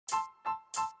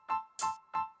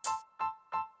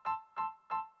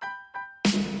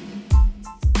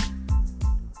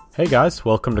Hey guys,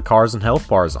 welcome to Cars and Health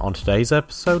Bars. On today's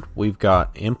episode, we've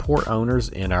got import owners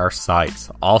in our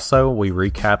sights. Also, we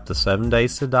recap the 7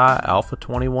 Days to Die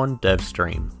A21 dev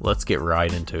stream. Let's get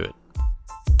right into it.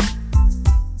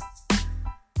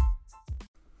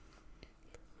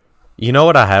 You know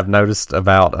what I have noticed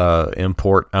about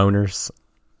import owners?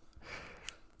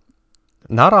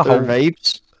 Not a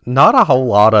whole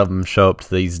lot of them show up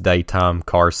to these daytime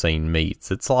car scene meets.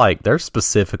 It's like they're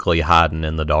specifically hiding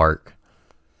in the dark.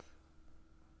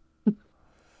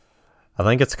 I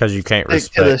think it's because you can't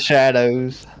respect the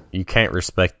shadows. You can't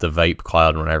respect the vape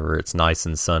cloud whenever it's nice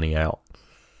and sunny out.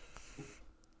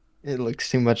 It looks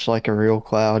too much like a real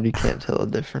cloud. You can't tell the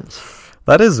difference.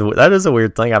 That is a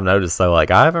weird thing I've noticed though.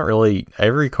 Like I haven't really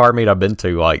every car meet I've been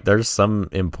to. Like there's some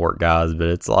import guys, but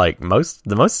it's like most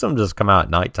of them just come out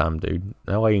at nighttime, dude.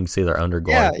 That way you can see their underglow.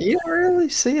 Yeah, you don't really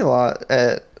see a lot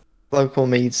at local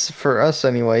meets for us,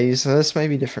 anyways. And this may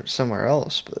be different somewhere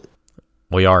else, but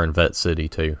we are in Vet City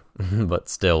too. But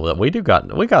still, we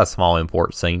got a small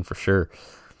import scene for sure.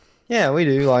 Yeah, we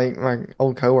do. Like my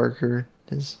old coworker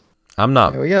is. I'm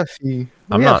not. Yeah, we got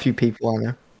a few people I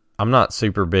know. I'm not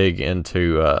super big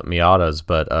into Miatas,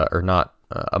 but or not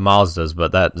Mazdas,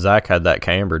 but that Zach had that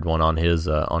cambered one on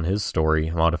his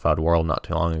story, Modified World, not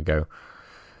too long ago.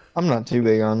 I'm not too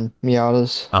big on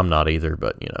Miatas. I'm not either,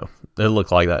 but you know, it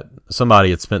looked like that somebody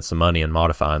had spent some money in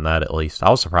modifying that. At least I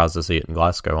was surprised to see it in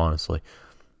Glasgow, honestly.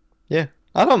 Yeah,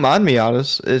 I don't mind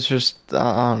Miatas. It's just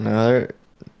I don't know, they're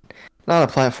not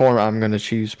a platform I'm going to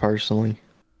choose personally.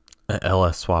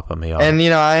 LS swap a Miata, and you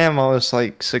know I am almost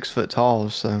like 6 foot tall,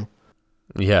 so.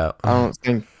 Yeah. I don't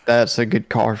think that's a good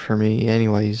car for me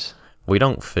anyways. We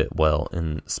don't fit well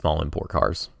in small import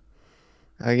cars.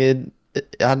 There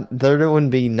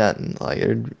wouldn't be nothing. Like,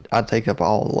 I'd take up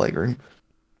all the legroom.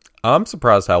 I'm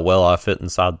surprised how well I fit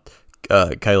inside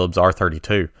Caleb's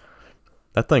R32.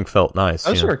 That thing felt nice.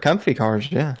 Those were comfy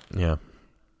cars, yeah. Yeah.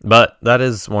 But that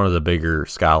is one of the bigger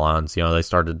Skylines. You know, they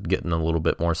started getting a little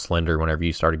bit more slender whenever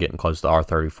you started getting close to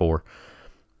R34.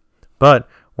 But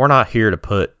we're not here to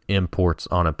put imports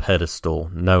on a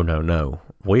pedestal. No.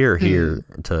 We are here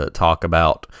to talk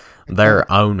about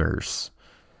their owners,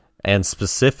 and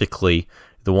specifically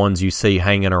the ones you see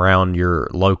hanging around your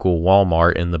local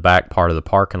Walmart in the back part of the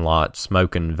parking lot,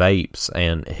 smoking vapes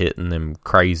and hitting them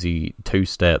crazy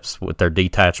two-steps with their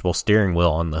detachable steering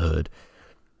wheel on the hood.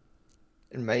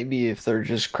 And maybe if they're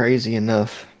just crazy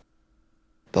enough,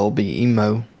 they'll be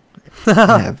emo and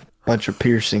have a bunch of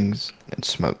piercings and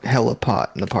smoke hella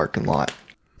pot in the parking lot.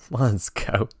 Let's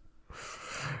go.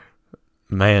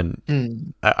 Man,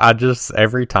 I just,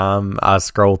 every time I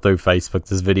scroll through Facebook,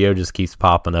 this video just keeps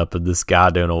popping up of this guy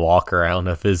doing a walk around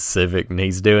of his Civic, and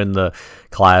he's doing the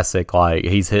classic, like,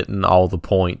 he's hitting all the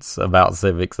points about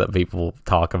Civics that people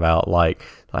talk about, like,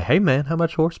 hey man, how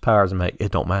much horsepower does it make?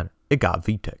 It don't matter. It got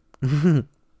VTEC.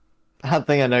 I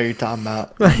think I know you're talking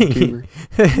about.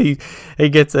 he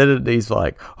gets in it and he's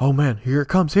like, oh man, here it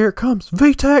comes,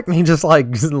 VTEC, and he just like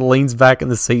leans back in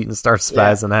the seat and starts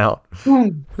spazzing out.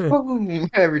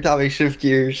 Every time he shifts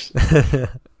gears.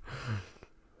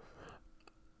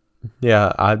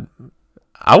 Yeah,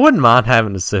 I wouldn't mind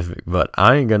having a Civic, but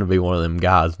I ain't gonna be one of them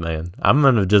guys, man. I'm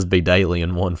gonna just be daily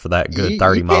in one for that good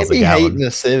 30 miles a gallon. You can't be hating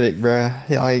a Civic, bro.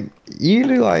 Like, you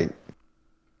do like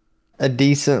a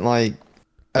decent, like,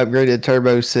 upgraded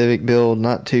turbo Civic build,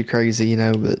 not too crazy, you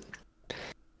know, but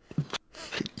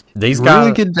these guys,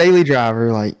 really good daily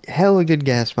driver, like hella good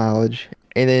gas mileage.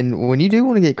 And then when you do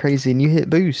want to get crazy and you hit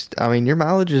boost, I mean, your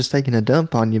mileage is taking a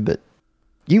dump on you, but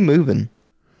you moving.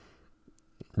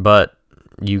 But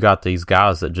you got these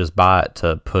guys that just buy it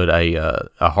to put a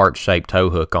heart-shaped tow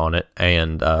hook on it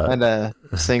and a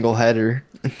single header.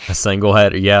 A single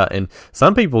header, yeah. And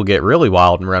some people get really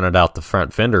wild and run it out the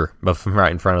front fender, but from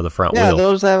right in front of the front wheel.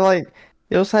 Yeah,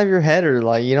 those have your header.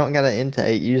 Like, you don't got an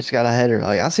intake, you just got a header.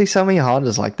 Like, I see so many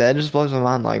Hondas like that. It just blows my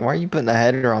mind. Like, why are you putting a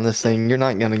header on this thing? You're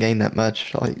not going to gain that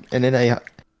much. Like, an NA,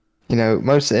 you know,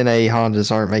 most NA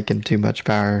Hondas aren't making too much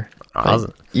power. Like,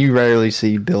 you rarely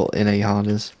see built NA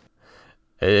Hondas.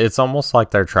 It's almost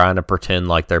like they're trying to pretend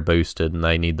like they're boosted and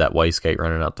they need that wastegate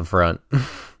running out the front.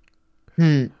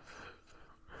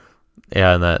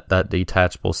 Yeah, and that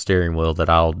detachable steering wheel that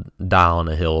I'll die on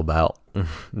a hill about.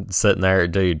 Sitting there,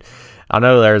 dude. I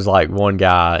know there's like one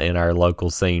guy in our local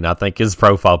scene. I think his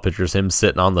profile picture is him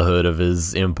sitting on the hood of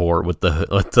his import with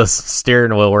the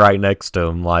steering wheel right next to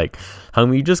him. Like,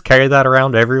 homie, you just carry that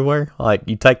around everywhere? Like,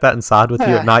 you take that inside with you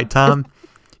at nighttime?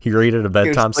 You read it a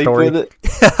bedtime story?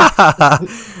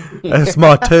 That's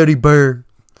my teddy bear.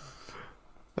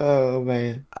 Oh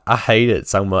man. I hate it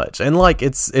so much. And like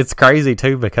it's crazy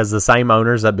too because the same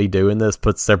owners that be doing this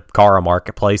puts their car on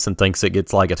marketplace and thinks it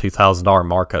gets like a $2,000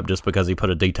 markup just because he put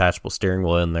a detachable steering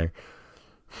wheel in there.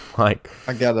 Like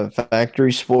I got a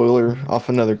factory spoiler off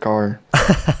another car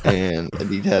and a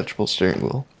detachable steering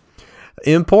wheel.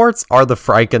 imports are the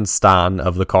Frankenstein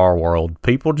of the car world.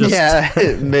 People just Yeah,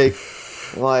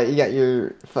 Mick. Like you got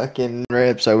your fucking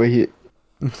reps over here.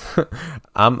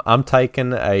 I'm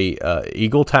taking a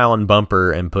Eagle Talon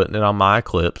bumper and putting it on my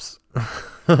Eclipse.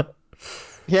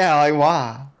 Yeah, like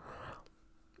why?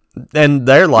 And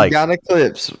they're You like, got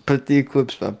Eclipse. Put the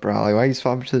Eclipse bumper on. Like, why you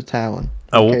swap it to the Talon?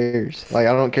 Who cares? Like,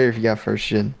 I don't care if you got first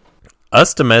gen.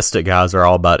 us domestic guys are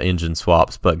all about engine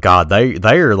swaps, but God, they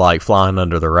are like flying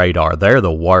under the radar. They're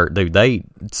the worst, dude. They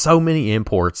so many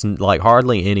imports, and like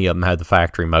hardly any of them had the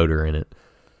factory motor in it.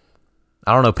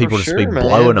 I don't know, people just be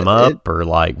blowing them up or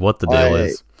like what the deal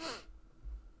is.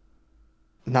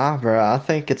 Nah, bro. I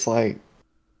think it's like,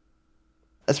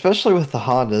 especially with the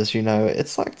Hondas,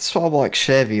 it's like swap like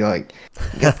Chevy. Like,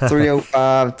 you got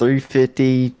 305,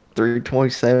 350,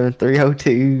 327,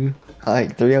 302,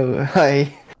 like 30.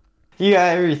 Like, you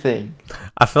got everything.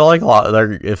 I feel like a lot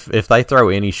of if they throw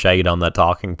any shade on that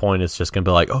talking point, it's just gonna be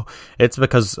like, oh, it's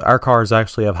because our cars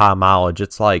actually have high mileage.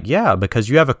 It's like, yeah, because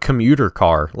you have a commuter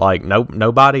car. Like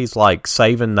nobody's like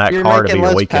saving that car to be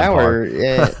a weekend car.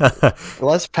 Yeah,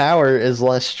 less power is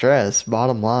less stress.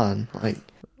 Bottom line, like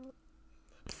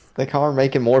the car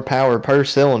making more power per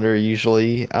cylinder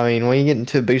usually. I mean, when you get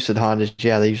into boosted Hondas,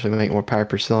 yeah, they usually make more power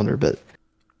per cylinder, but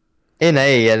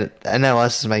NA and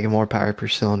NLS is making more power per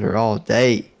cylinder all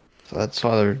day. So that's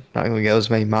why they're not going to go as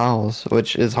many miles,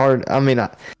 which is hard. I mean,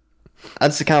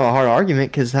 that's kind of a hard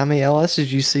argument because how many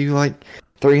LSs you see like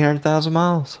 300,000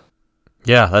 miles?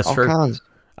 Yeah, that's all true. Kinds.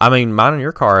 I mean, mine and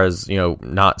your car is,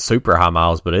 not super high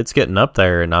miles, but it's getting up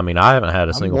there, and I mean, I haven't had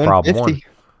a single problem.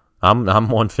 I'm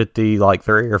 150 like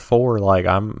 3 or 4, like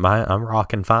I'm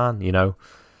rocking fine,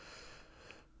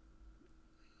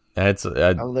 It's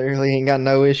I literally ain't got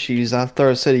no issues. I throw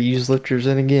a set of used lifters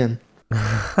in again.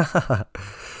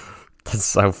 That's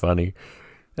so funny.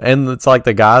 And it's like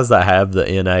the guys that have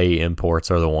the NA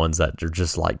imports are the ones that are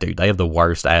just like, dude, they have the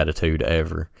worst attitude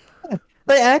ever.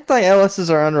 They act like LSs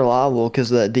are unreliable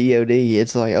because of that DOD.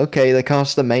 It's like, okay, the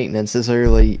cost of maintenance is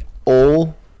literally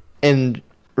oil and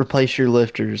replace your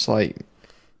lifters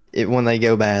when they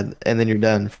go bad, and then you're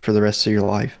done for the rest of your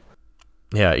life.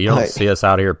 Yeah, you don't see us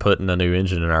out here putting a new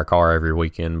engine in our car every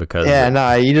weekend because... Yeah,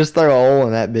 nah, you just throw a hole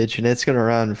in that bitch and it's going to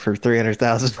run for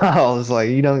 300,000 miles. Like,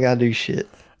 you don't got to do shit.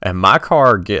 And my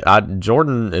car,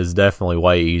 Jordan is definitely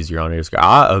way easier on his car.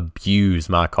 I abuse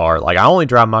my car. Like, I only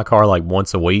drive my car like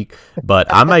once a week, but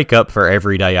I make up for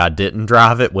every day I didn't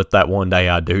drive it with that one day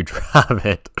I do drive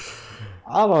it.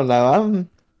 I don't know.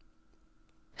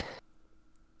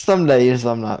 Some days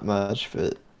I'm not much,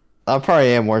 but I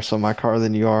probably am worse on my car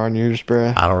than you are on yours,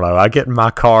 bro. I don't know. I get in my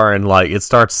car and like it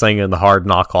starts singing the Hard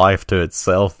Knock Life to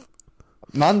itself.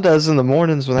 Mine does in the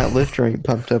mornings when that lifter ain't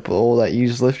pumped up with all that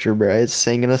used lifter, bro. It's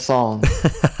singing a song.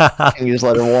 You just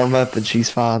let her warm up and she's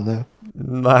fine, though.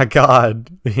 My God.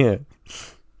 Yeah.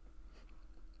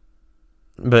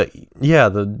 But yeah,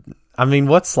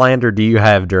 what slander do you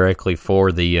have directly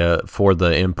for the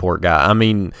import guy? I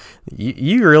mean,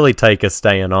 you really take a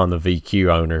stand on the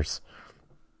VQ owners.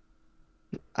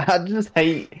 I just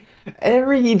hate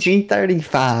every G35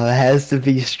 has to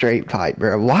be straight pipe,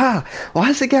 bro. Why? Why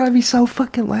is it gotta be so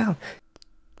fucking loud?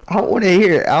 I don't want to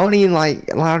hear it. I don't even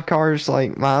like loud cars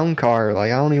like my own car.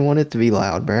 Like, I don't even want it to be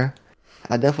loud, bro.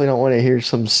 I definitely don't want to hear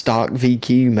some stock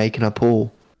VQ making a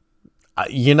pull.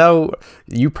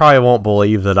 You probably won't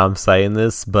believe that I'm saying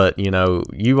this, but,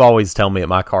 you always tell me that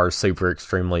my car is super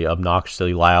extremely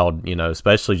obnoxiously loud,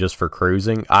 especially just for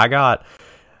cruising.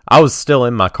 I was still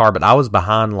in my car, but I was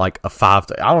behind like a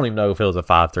 5.3. I don't even know if it was a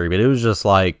 5.3, but it was just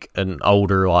like an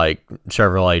older like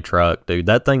Chevrolet truck, dude.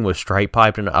 That thing was straight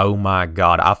piped, and oh my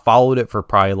God, I followed it for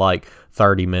probably like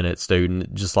 30 minutes, dude.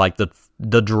 And just like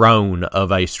the drone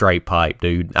of a straight pipe,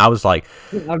 dude. I was like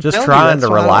just trying to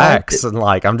relax, and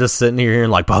like I'm just sitting here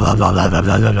and like blah blah blah blah blah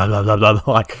blah blah blah blah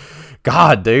blah. Like,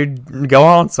 God, dude, go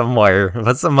on somewhere.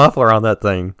 Put some muffler on that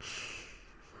thing.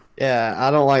 Yeah, I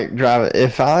don't like driving.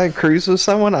 If I cruise with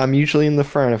someone, I'm usually in the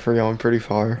front if we're going pretty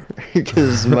far,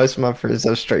 because most of my friends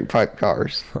have straight pipe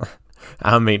cars.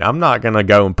 I mean, I'm not gonna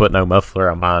go and put no muffler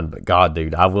on mine, but God,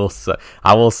 dude, I will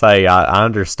say I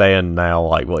understand now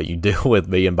like what you deal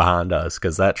with being behind us,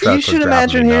 because that truck. You should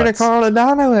imagine hearing a car on a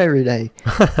dyno every day.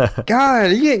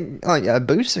 God, you get like a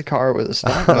boosted car with a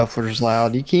stock muffler's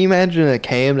loud. You can imagine a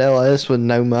cammed LS with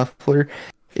no muffler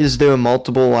is doing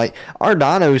multiple, like, our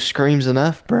dyno screams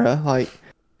enough, bruh. Like,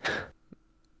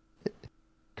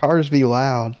 Cars be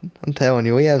loud. I'm telling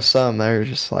you, we have some that are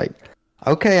just like,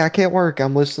 okay, I can't work.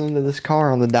 I'm listening to this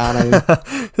car on the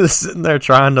dyno. Sitting there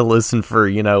trying to listen for,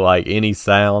 like any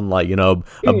sound, like, a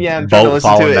Yeah, I'm trying to bolt listen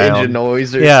to falling an engine down.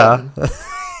 noise or Yeah. something.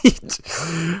 It's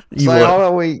You like, would.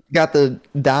 oh, we got the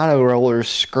dyno rollers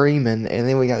screaming, and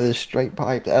then we got this straight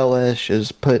pipe LS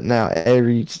just putting out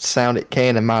every sound it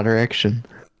can in my direction.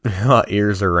 My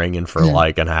ears are ringing for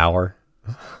like an hour.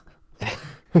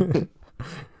 And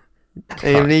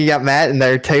then you got Matt in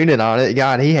there tuning on it.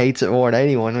 God, he hates it more than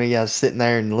anyone. We got sitting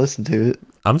there and listen to it.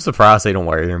 I'm surprised they don't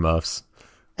wear earmuffs.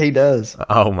 He does.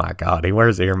 Oh my god, he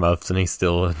wears earmuffs and he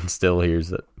still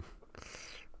hears it.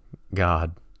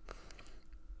 God.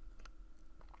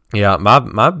 Yeah,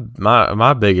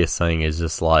 my biggest thing is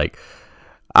just like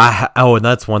and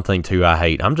that's one thing too I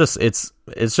hate.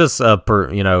 It's just a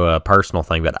personal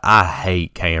thing, but I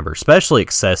hate camber, especially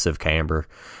excessive camber.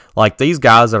 Like these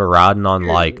guys that are riding on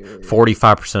like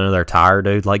 45% of their tire,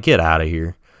 dude, like get out of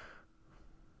here.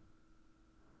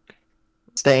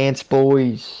 Stance,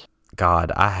 boys.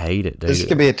 God, I hate it, dude. This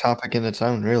could be a topic in its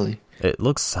own, really. It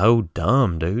looks so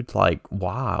dumb, dude. Like,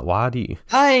 why? Why do you?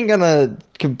 I ain't gonna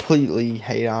completely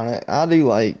hate on it. I do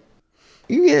like,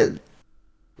 you get,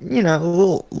 a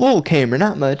little camera,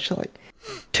 not much, like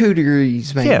 2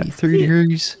 degrees, maybe Yeah. 3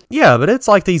 degrees. Yeah, but it's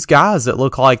like these guys that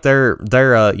look like they're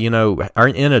are in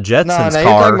a Jetsons No, car. you're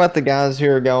talking about the guys who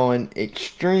are going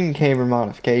extreme camera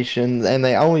modification, and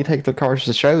they only take the cars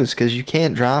to shows because you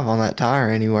can't drive on that tire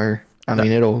anywhere. I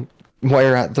mean, it'll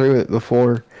wear right through it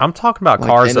before. I'm talking about like,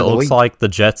 cars end that of the looks week. like the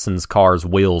Jetsons cars'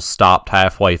 wheels stopped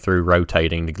halfway through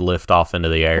rotating to lift off into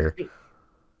the air.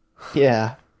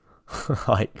 Yeah,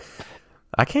 Like,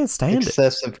 I can't stand it.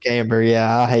 excessive camber.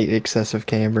 Yeah, I hate excessive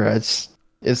camber.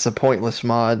 It's a pointless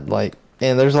mod. Like,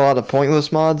 and there's a lot of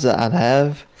pointless mods that I'd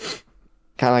have.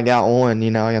 Kind of got one,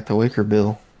 I got the Wicker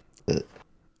Bill. But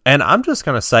And I'm just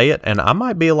going to say it, and I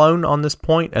might be alone on this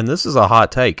point, and this is a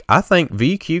hot take. I think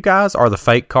VQ guys are the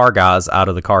fake car guys out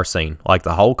of the car scene, like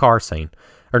the whole car scene.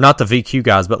 Or not the VQ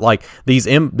guys, but like these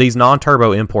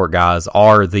non-turbo import guys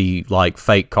are the like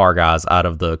fake car guys out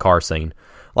of the car scene.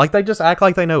 Like they just act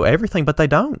like they know everything, but they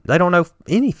don't. They don't know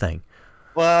anything.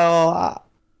 well,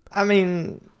 I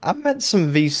mean, I've met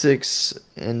some V6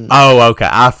 and Oh, okay.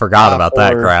 I forgot about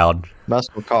that I4 crowd.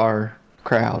 muscle car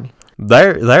crowd.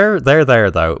 They're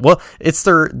there though. Well,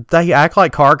 they act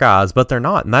like car guys, but they're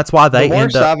not, and that's why they The end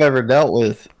worst up. I've ever dealt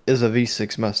with is a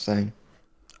V6 Mustang.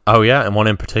 Oh yeah, and one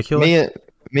in particular.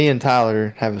 Me and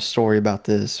Tyler have a story about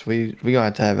this. We gonna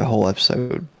have to have a whole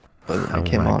episode with Oh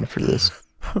him my on for this.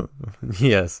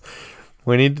 Yes,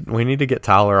 we need to get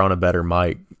Tyler on a better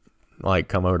mic. Like,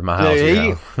 come over to my house.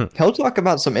 Yeah, he'll talk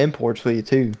about some imports with you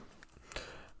too.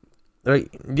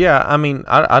 Yeah, I mean,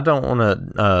 I don't want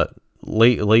to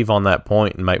leave on that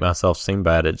point and make myself seem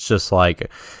bad. It's just like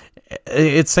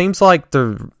it seems like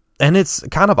and it's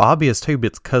kind of obvious too,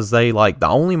 because they like the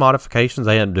only modifications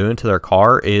they end up doing to their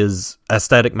car is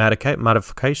aesthetic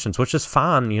modifications, which is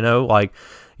fine. Like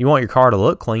you want your car to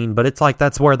look clean, but it's like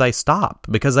that's where they stop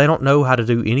because they don't know how to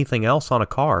do anything else on a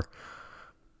car.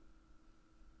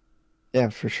 Yeah,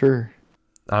 for sure.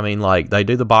 I mean, like they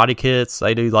do the body kits,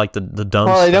 they do like the dumb.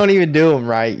 Well, they stuff. don't even do them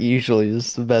right. Usually,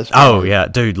 is the best. Oh part. yeah,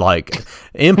 dude! Like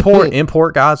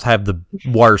import guys have the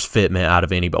worst fitment out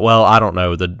of anybody. Well, I don't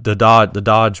know. The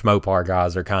Dodge Mopar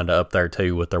guys are kind of up there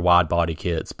too with their wide body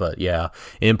kits, but yeah,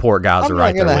 import guys I'm are not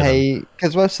right there gonna with them. hate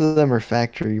because most of them are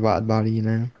factory wide body.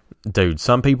 Dude,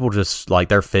 some people just like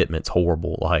their fitment's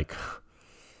horrible. Like,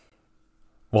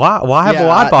 why have a Yeah,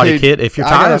 wide body dude, kit if your I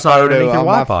got a tire's not photo underneath your on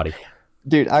wide my body?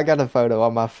 Dude, I got a photo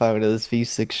on my phone of this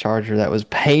V6 Charger that was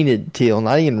painted teal,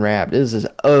 not even wrapped. It was this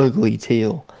ugly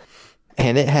teal.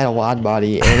 And it had a wide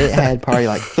body, and it had probably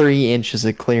like 3 inches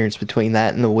of clearance between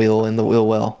that and the wheel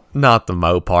well. Not the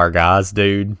Mopar guys,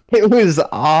 dude. It was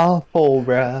awful,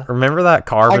 bruh. Remember that I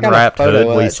carbon got a wrapped photo hood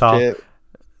of we that saw? shit.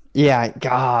 Yeah,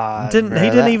 God. He bruh,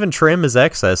 didn't that- even trim his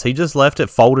excess. He just left it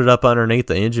folded up underneath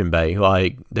the engine bay.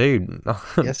 Like, dude,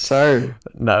 Yes, sir.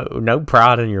 no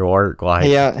pride in your work. Like,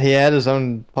 He had his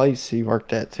own place he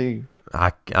worked at, too.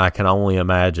 I can only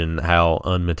imagine how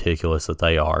unmeticulous that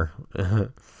they are.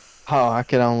 Oh, I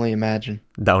could only imagine.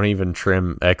 Don't even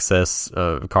trim excess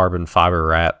carbon fiber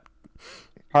wrap.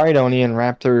 Probably don't even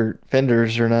wrap their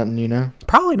fenders or nothing.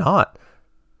 Probably not.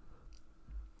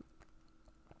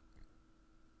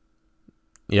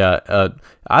 Yeah,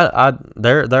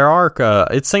 there are.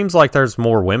 It seems like there's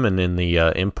more women in the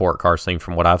import car scene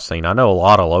from what I've seen. I know a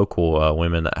lot of local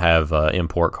women that have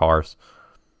import cars.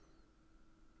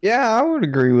 Yeah, I would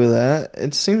agree with that.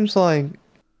 It seems like,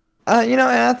 and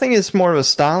I think it's more of a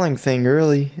styling thing,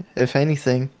 really, if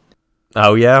anything.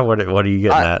 Oh yeah, what are you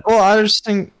getting at? I just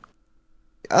think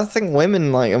I think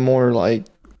women like a more like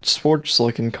sports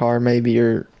looking car maybe,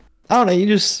 or I don't know. You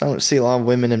just don't see a lot of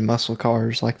women in muscle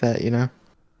cars like that, you know.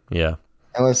 Yeah,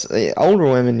 Unless older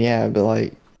women, yeah, but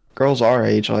like girls our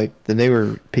age, like the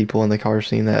newer people in the car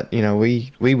scene that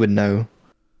we would know.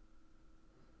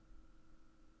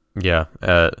 yeah.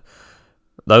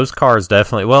 Those cars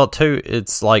definitely. Well, too,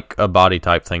 it's like a body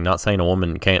type thing. Not saying a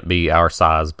woman can't be our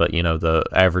size, but the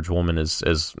average woman is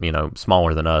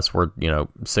smaller than us. We're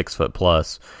 6 foot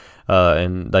plus,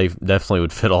 and they definitely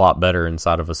would fit a lot better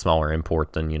inside of a smaller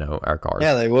import than our cars.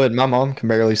 Yeah, they would. My mom can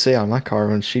barely see on my car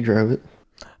when she drove it.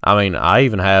 I mean, I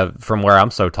even have from where I'm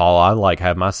so tall, I like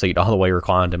have my seat all the way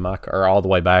reclined in my car, or all the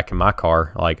way back in my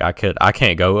car. Like I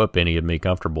can't go up any of me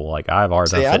comfortable. Like I have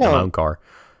hard enough fit in my own car.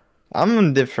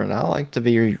 I'm different. I like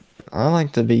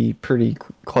to be pretty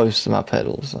close to my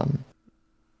pedals.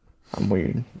 I'm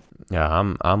weird.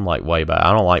 Yeah, I'm like way back.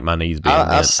 I don't like my knees being I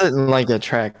bent. sit in like a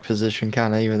track position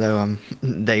kind of, even though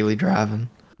I'm daily driving.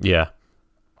 Yeah.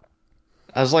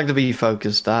 I just like to be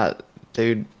focused.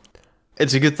 Dude,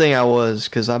 it's a good thing I was,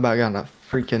 because I about got in a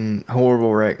freaking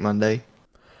horrible wreck Monday.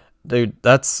 Dude,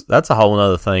 that's a whole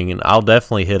other thing, and I'll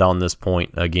definitely hit on this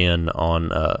point again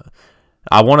on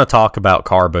I want to talk about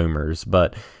car boomers,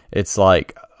 but it's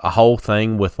like a whole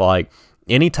thing with like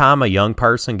anytime a young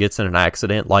person gets in an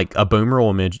accident, like a boomer will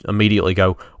immediately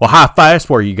go, "Well, how fast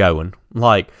were you going?"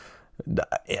 Like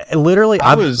literally,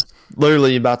 I was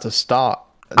literally about to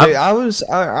stop. Dude, I'll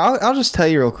just tell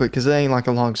you real quick because it ain't like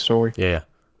a long story. Yeah.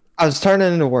 I was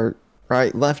turning into work,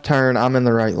 right? Left turn, I'm in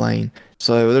the right lane.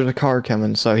 So there's a car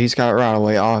coming, so he's got it right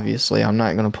away, obviously. I'm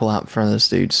not going to pull out in front of this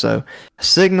dude. So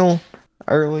signal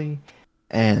early,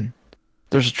 and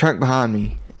there's a truck behind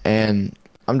me, and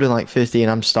I'm doing like 50,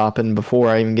 and I'm stopping before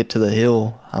I even get to the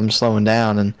hill. I'm slowing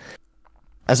down, and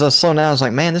as I was slowing down, I was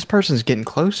like, man, this person's getting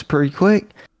close pretty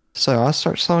quick. So I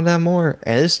start slowing down more,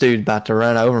 and this dude's about to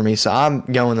run over me, so I'm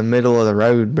going in the middle of the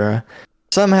road, bruh.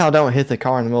 Somehow don't hit the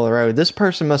car in the middle of the road. This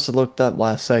person must have looked up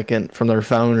last second from their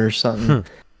phone or something.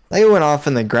 They went off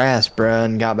in the grass, bruh,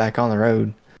 and got back on the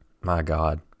road. My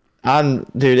God.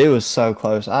 Dude, it was so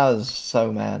close. I was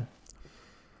so mad.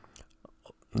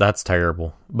 That's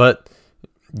terrible. But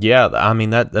yeah, I mean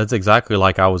that's exactly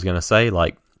like I was gonna say.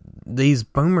 Like these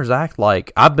boomers act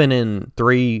like I've been in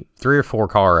three or four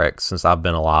car wrecks since I've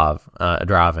been alive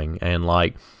driving, and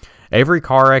like every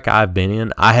car wreck I've been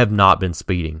in, I have not been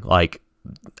speeding. Like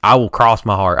I will cross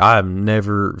my heart, I have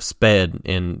never sped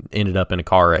and ended up in a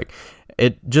car wreck.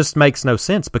 It just makes no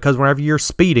sense because whenever you're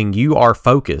speeding, you are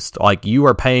focused. Like you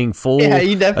are paying full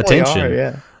you definitely attention. Are,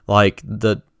 yeah. Like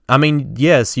I mean,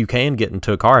 yes, you can get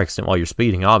into a car accident while you're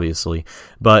speeding, obviously,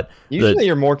 but usually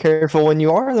you're more careful when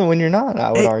you are than when you're not,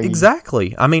 I would argue.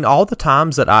 Exactly. I mean, all the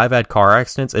times that I've had car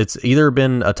accidents, it's either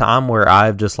been a time where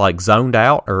I've just like zoned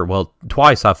out, or well,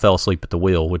 twice I fell asleep at the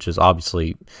wheel, which is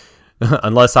obviously,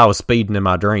 unless I was speeding in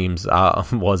my dreams, I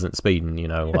wasn't speeding,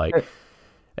 like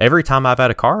every time I've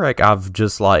had a car wreck, I've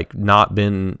just like not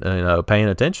been, paying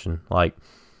attention. Like,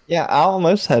 yeah, I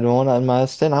almost had one on my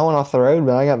stint. I went off the road,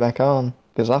 but I got back on.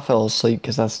 Because I fell asleep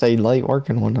because I stayed late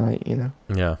working one night,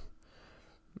 Yeah.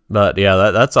 But, yeah,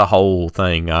 that's a whole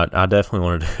thing. I definitely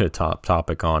want to do a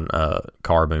topic on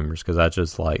car boomers because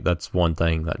that's one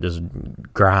thing that just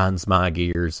grinds my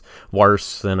gears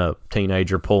worse than a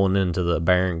teenager pulling into the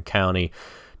Barron County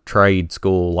trade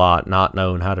school lot not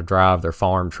knowing how to drive their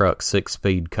farm truck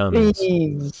 6-speed Cummins.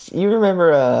 Jeez. You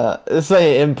remember, let's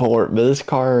say import, but this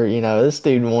car, this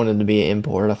dude wanted to be an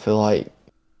import, I feel like.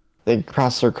 They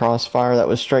crossed their crossfire. That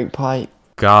was straight pipe.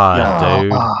 God,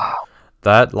 dude,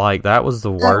 that was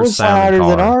the worst sounding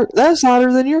car. That's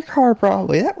louder than your car,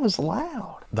 probably. That was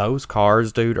loud. Those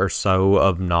cars, dude, are so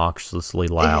obnoxiously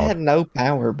loud. It had no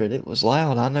power, but it was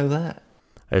loud. I know that.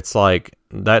 It's like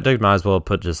that dude might as well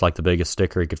put just like the biggest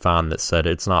sticker he could find that said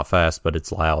it's not fast, but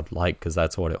it's loud, like because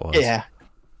that's what it was. Yeah.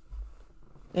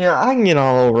 Yeah, I can get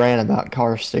on a little rant about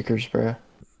car stickers, bro.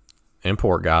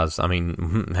 Import guys, I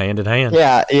mean, hand in hand.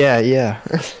 Yeah.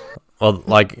 Well,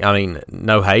 like, I mean,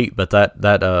 no hate, but that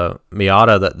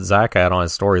Miata that Zach had on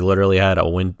his story literally had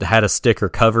a sticker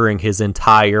covering his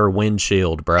entire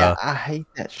windshield, bro. Yeah, I hate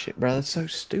that shit, bro. That's so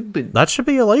stupid. That should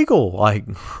be illegal. Like,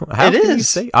 how it can is. you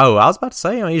see? Oh, I was about to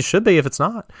say, I mean, it should be if it's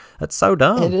not. That's so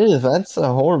dumb. It is. That's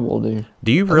horrible, dude.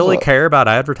 Do you really care about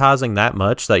advertising that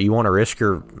much that you want to risk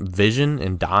your vision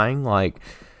and dying? Like,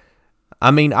 I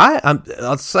mean,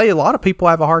 I'd say a lot of people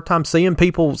have a hard time seeing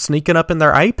people sneaking up in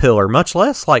their A-pillar, much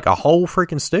less like a whole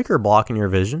freaking sticker blocking your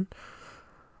vision.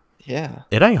 Yeah.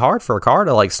 It ain't hard for a car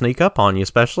to like sneak up on you,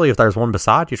 especially if there's one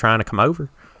beside you trying to come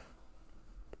over.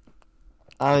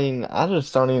 I mean, I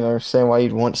just don't even understand why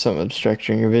you'd want something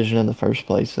obstructing your vision in the first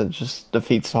place. It just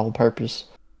defeats the whole purpose.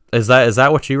 Is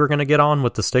that what you were gonna get on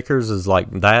with the stickers? Is like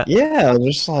that? Yeah,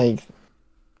 just like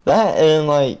that, and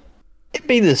like it'd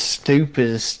be the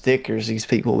stupidest stickers these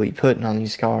people be putting on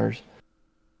these cars.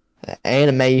 The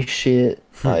anime shit,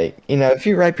 like if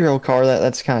you wrap your whole car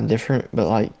that's kind of different, but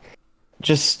like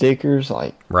just stickers,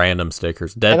 like. Random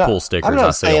stickers, And Deadpool I'm stickers. I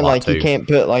not see a saying lot like you too. can't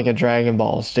put like a Dragon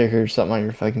Ball sticker or something on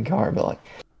your fucking car, but like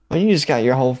when you just got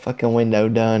your whole fucking window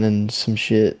done and some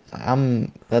shit,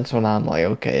 that's when I'm like,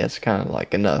 okay, that's kind of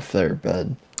like enough there,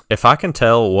 bud. If I can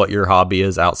tell what your hobby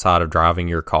is outside of driving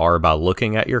your car by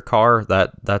looking at your car,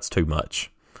 that's too much.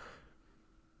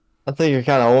 I think you're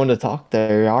kind of on to talk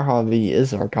there. Our hobby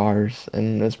is our cars,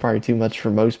 and it's probably too much for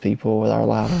most people with our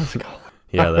loud ass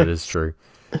Yeah, that is cars. true.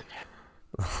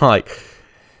 Like,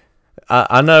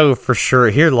 I know for sure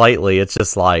here lately, it's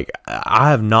just like I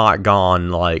have not gone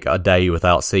like a day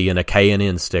without seeing a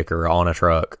K&N sticker on a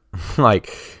truck.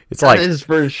 Like, it's That like is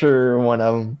for sure one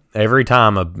of them. every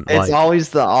time It's like, always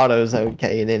the autos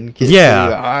okay, and then kids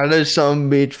yeah. say, this some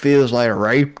bitch feels like a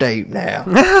rape tape now.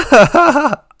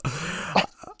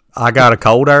 I got a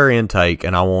cold air intake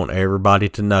and I want everybody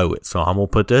to know it, so I'm gonna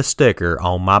put this sticker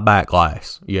on my back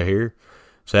glass. You hear?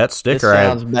 So that It sticker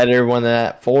sounds ad. better when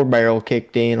that 4 barrel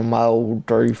kicked in on my old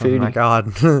Oh my 350.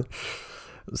 god!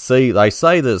 See, they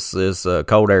say this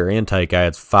cold air intake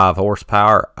adds 5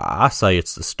 horsepower. I say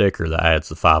it's the sticker that adds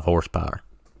the 5 horsepower.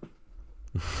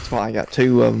 That's why I got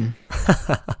two of them,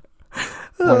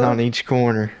 one on each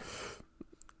corner.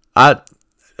 I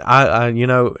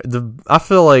I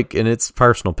feel like, and it's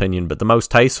personal opinion, but the most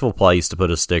tasteful place to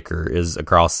put a sticker is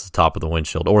across the top of the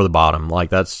windshield or the bottom. Like,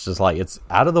 that's just like, it's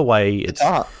out of the way. The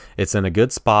top, It's in a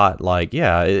good spot. Like,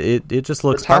 yeah, it just the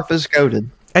looks top perfect. is coated.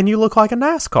 And you look like a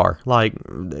NASCAR, like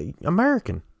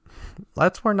American.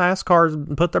 That's where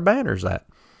NASCAR put their banners at.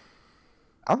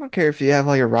 I don't care if you have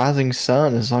like a rising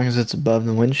sun as long as it's above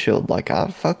the windshield. Like, I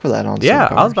fuck with that on some Yeah,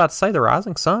 I was cars. about to say the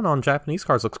rising sun on Japanese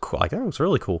cars looks cool. Like, that looks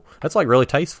really cool. That's like really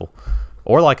tasteful.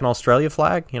 Or like an Australia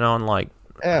flag, and like,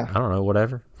 Yeah, I don't know,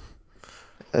 whatever.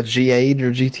 a G8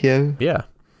 or GTO. Yeah.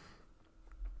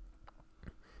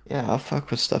 Yeah, I fuck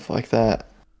with stuff like that.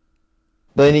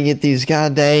 But then you get these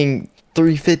goddamn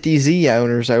 350Z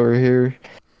owners over here.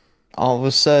 All of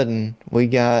a sudden, we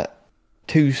got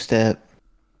two-step.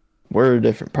 We're a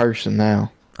different person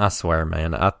now. I swear,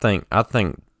 man. I think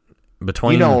You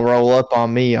between don't roll up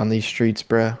on me on these streets,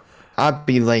 bro. I'd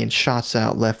be laying shots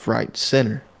out left, right,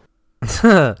 center.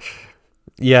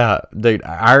 yeah, dude,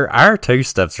 our two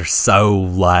steps are so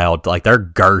loud. Like, they're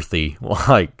girthy.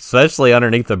 Like, especially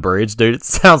underneath the bridge, dude. It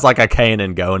sounds like a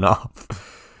cannon going off.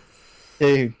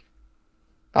 Dude,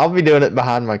 I'll be doing it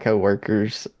behind my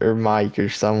coworkers or Mike or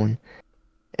someone,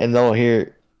 and they'll hear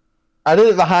it. I did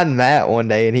it behind Matt one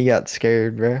day, and he got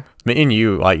scared, bro. Me and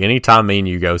you, like, anytime me and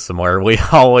you go somewhere, we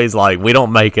always, like, we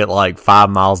don't make it like 5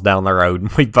 miles down the road,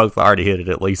 and we both already hit it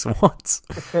at least once.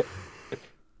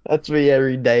 That's me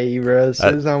every day, bro. As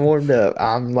soon as I'm warmed up,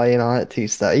 I'm laying on it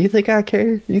two-step. You think I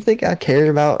care? You think I care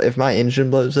about if my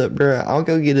engine blows up, bro? I'll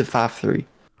go get it 5.3.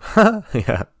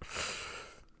 Yeah.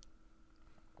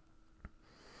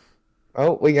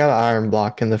 Oh, we got an iron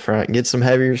block in the front. Get some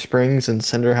heavier springs and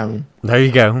send her home. There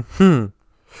you go.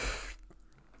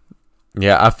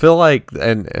 Yeah, I feel like,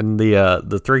 and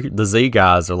the Z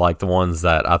guys are like the ones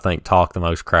that I think talk the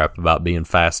most crap about being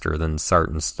faster than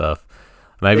certain stuff.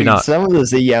 Maybe Dude, not. some of the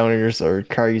Z owners are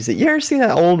crazy. You ever see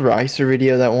that old Ricer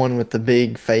video, that one with the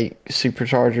big fake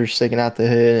supercharger sticking out the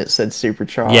hood and it said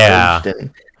supercharged? Yeah. And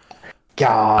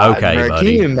God, Okay, bro, buddy.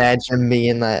 can you imagine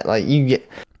being that? Like, you get,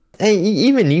 hey,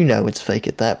 even it's fake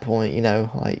at that point,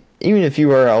 like, even if you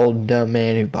were an old dumb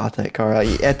man who bought that car,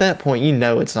 like, at that point,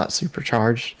 it's not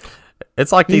supercharged.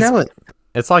 It's like You these. know it.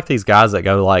 It's like these guys that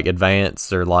go like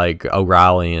Advanced or like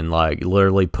O'Reilly and like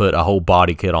literally put a whole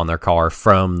body kit on their car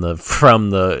from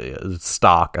the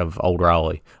stock of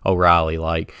O'Reilly.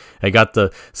 Like, they got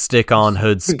the stick-on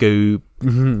hood scoop.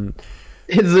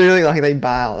 It's literally like they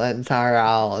buy out that entire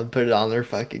aisle and put it on their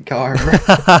fucking car, bro.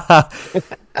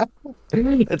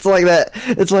 It's like that.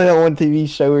 It's like that one TV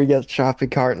show where you got the shopping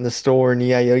cart in the store and you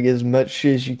gotta get as much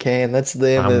shit as you can. That's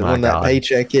them Oh my when that God.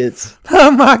 paycheck hits.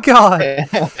 Oh my god!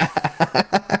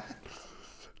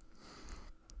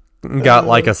 Got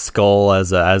like a skull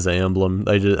as an emblem.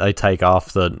 They take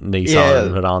off the Nissan Yeah.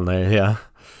 and put on there. Yeah.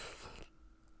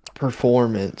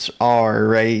 Performance R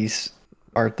race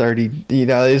R30. They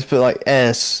just put like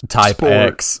S Type sport.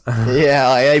 X. Yeah,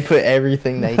 like they put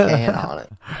everything they can on it.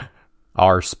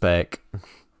 R spec.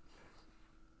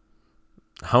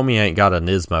 Homie ain't got a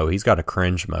Nismo. He's got a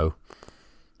cringe mo.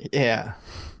 Yeah.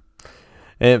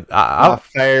 And My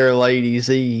fair lady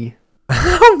Z.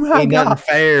 oh my Ain't god, nothing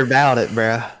fair about it,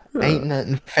 bruh. Ain't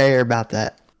nothing fair about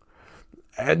that.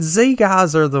 Z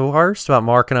guys are the worst about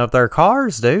marking up their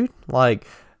cars, dude. Like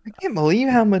I can't believe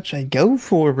how much they go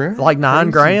for, bruh. like $9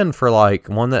 Crazy. grand for like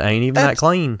one that ain't even that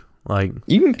clean. Like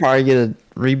You can probably get a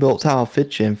rebuilt tile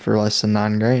fit in for less than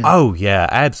 $9 grand. oh yeah,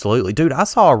 absolutely, dude. I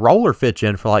saw a roller fit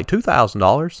in for like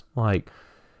 $2,000. Like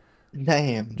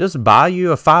Damn. just buy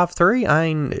you a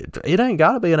 5.3. It ain't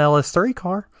got to be an LS3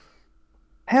 car.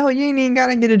 Hell, you ain't even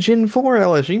gotta get a Gen 4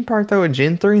 LS. You can probably throw a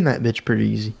Gen 3 in that bitch pretty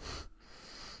easy.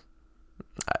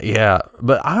 Yeah,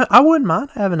 but I wouldn't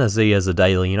mind having a Z as a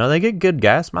daily. You know, they get good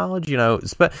gas mileage. You know,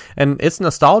 and it's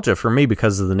nostalgia for me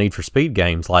because of the Need for Speed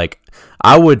games. Like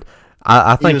I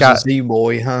think a Z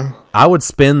boy, huh? I would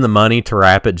spend the money to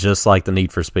wrap it just like the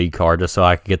Need for Speed car, just so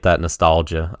I could get that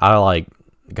nostalgia. I like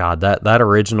God that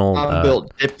original. I'm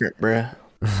built different, bruh.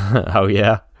 Oh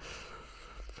yeah,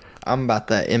 I'm about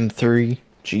that M3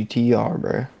 GTR,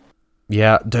 bruh.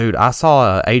 yeah, dude. I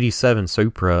saw a '87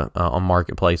 Supra on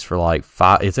Marketplace for like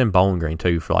 $5. It's in Bowling Green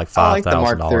too for like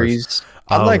 $5,000.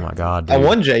 Oh my god, dude. A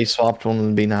 1J swapped one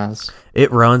would be nice.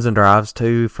 It runs and drives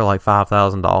too for like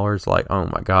 $5,000. Like, oh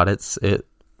my god, it's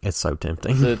so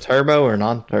tempting. Is it turbo or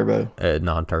non-turbo?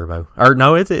 Non-turbo, or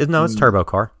no, it's turbo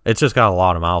car. It's just got a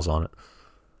lot of miles on it.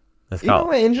 You know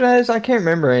what engine it is? I can't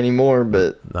remember anymore,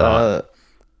 but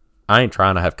I ain't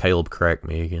trying to have Caleb correct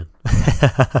me again.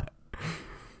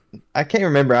 I can't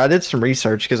remember. I did some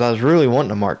research because I was really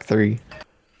wanting a Mark III.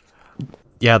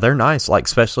 Yeah, they're nice. Like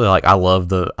especially like I love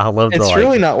the. It's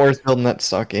really not worth building that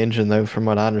stock engine though, from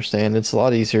what I understand. It's a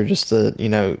lot easier just to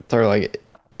throw like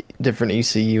different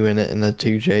ECU in it and a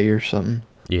 2J or something.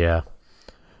 Yeah,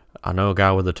 I know a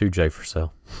guy with a 2J for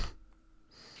sale.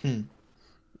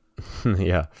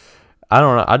 Yeah. I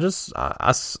don't know.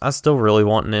 I still really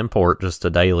want an import just a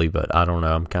daily, but I don't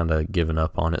know. I'm kind of giving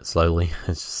up on it slowly.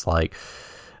 It's just like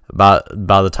by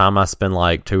the time I spend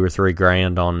like $2 or $3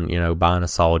 grand on buying a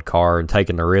solid car and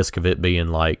taking the risk of it being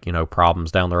like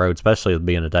problems down the road, especially with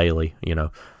being a daily,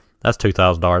 that's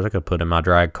 $2,000 I could put in my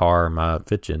drag car or my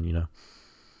fit gen.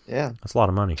 Yeah, that's a lot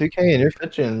of money. $2K in your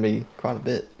fit gen would be quite a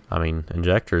bit. I mean,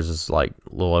 injectors is like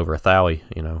a little over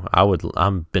 $1,000.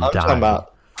 I'm talking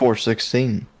about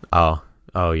 416. Oh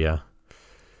yeah.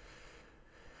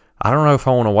 I don't know if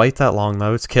I want to wait that long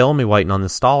though. It's killing me waiting on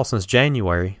this stall since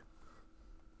January.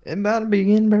 It about to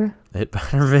begin, bro. It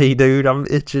better be, dude. I'm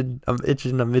itching,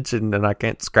 and I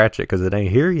can't scratch it because it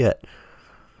ain't here yet.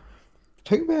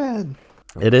 Too bad.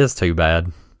 It is too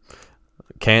bad.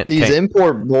 These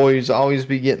import boys always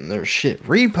be getting their shit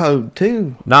repoed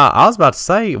too. Nah, I was about to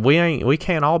say we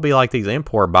can't all be like these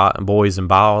import boys and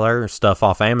buy all their stuff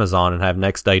off Amazon and have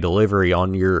next day delivery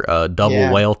on your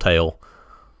double whale tail.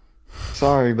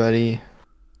 Sorry, buddy.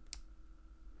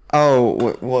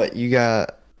 Oh, what you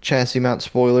got? Chassis mount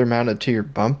spoiler mounted to your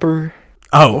bumper?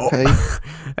 Oh, okay.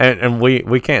 and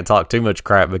we can't talk too much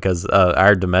crap because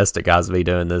our domestic guys be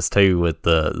doing this too with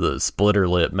the splitter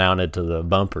lip mounted to the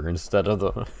bumper instead of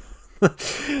the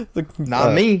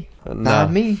Not me.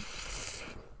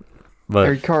 But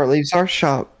every car leaves our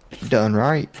shop done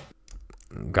right.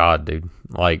 God, dude,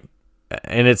 like,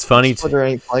 and it's funny. Splitter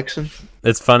ain't flexing.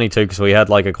 It's funny too because we had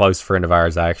like a close friend of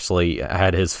ours actually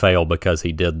had his fail because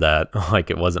he did that. Like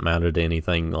it wasn't mounted to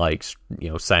anything like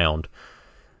sound.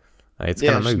 It's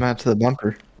gonna move. Just mount to the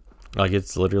bumper. Like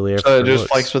it's literally. So it just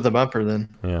flakes with the bumper then.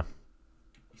 Yeah.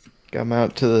 Got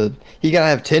mount to the. You gotta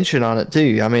have tension on it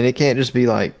too. I mean, it can't just be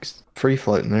like free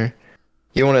floating there.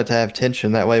 You want it to have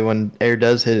tension. That way, when air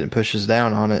does hit it and pushes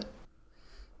down on it,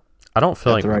 I don't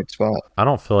feel like the right spot. I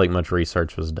don't feel like much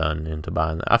research was done into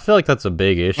buying that. I feel like that's a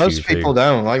big issue. Most people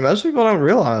don't. Like most people don't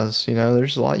realize.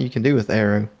 There's a lot you can do with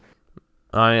aero.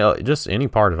 Just any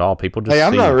part at all. People just. Hey,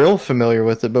 I'm not real familiar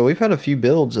with it, but we've had a few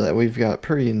builds that we've got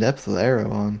pretty in depth with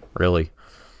aero on. Really,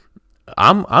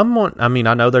 I mean,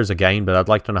 I know there's a gain, but I'd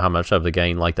like to know how much of the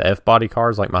gain. Like the F body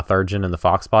cars, like my third gen and the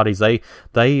Fox bodies,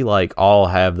 they like all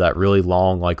have that really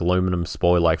long like aluminum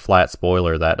spoiler, like flat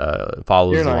spoiler that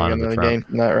follows the line of the trunk. You're not going to gain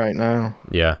from that right now.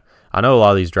 Yeah, I know a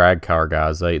lot of these drag car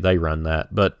guys. They run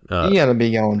that, but you got to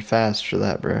be going fast for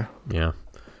that, bro. Yeah.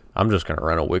 I'm just gonna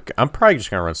run a wicker. I'm probably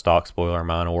just gonna run stock spoiler on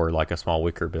mine or like a small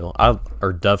wicker bill.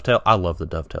 Or dovetail. I love the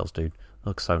dovetails, dude.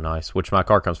 Looks so nice. Which my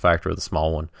car comes factory with a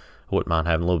small one. I wouldn't mind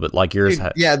having a little bit like yours.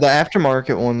 Dude, yeah, the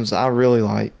aftermarket ones I really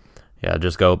like. Yeah,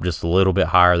 just go up just a little bit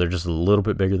higher. They're just a little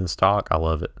bit bigger than stock. I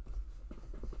love it.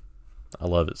 I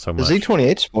love it so much. The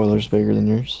Z28 spoiler's bigger than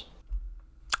yours.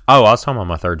 Oh, I was talking about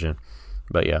my third gen,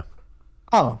 but yeah.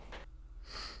 Oh.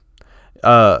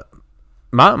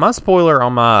 My spoiler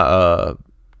on my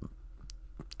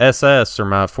SS, or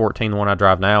my 14, the one I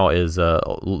drive now, is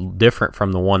different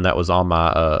from the one that was on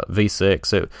my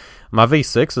V6. My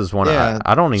V6 is one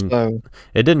I don't even. So,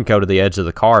 it didn't go to the edge of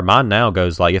the car. Mine now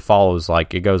goes like it follows,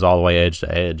 like it goes all the way edge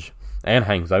to edge and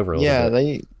hangs over a little bit.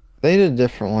 Yeah, they did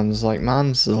different ones. Like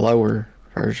mine's the lower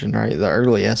version, right? The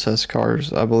early SS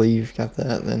cars, I believe, got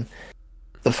that. Then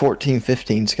the 14,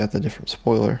 15's got the different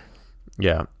spoiler.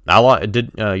 Yeah,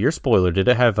 did your spoiler? Did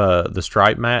it have the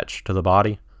stripe match to the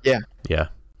body? Yeah. Yeah.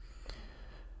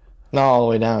 Not all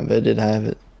the way down, but it did have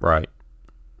it. Right.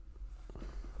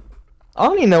 I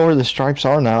don't even know where the stripes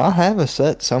are now. I have a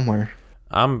set somewhere.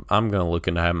 I'm gonna look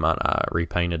into having mine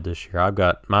repainted this year. I've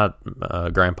got my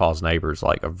grandpa's neighbor's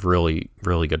like a really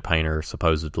good painter,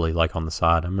 supposedly, like on the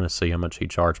side. I'm gonna see how much he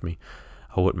charged me.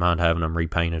 I wouldn't mind having them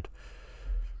repainted.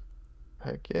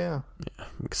 Heck yeah.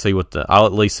 I'll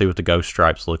at least see what the ghost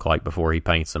stripes look like before he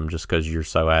paints them, just because you're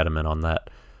so adamant on that.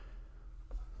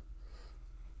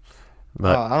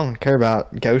 But I don't care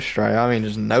about ghost stripe. I mean,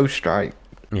 just no stripe.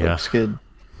 Yeah. Looks good.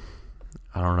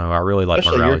 I don't know. I really like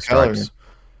Especially my rally stripes. Color.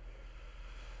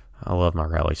 I love my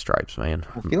rally stripes, man.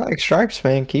 If you like stripes,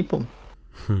 man, keep them.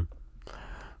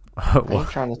 I ain't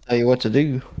trying to tell you what to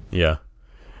do. Yeah.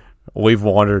 We've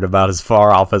wandered about as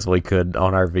far off as we could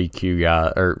on our VQ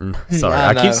guy. Sorry,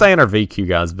 I keep saying our VQ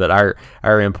guys, but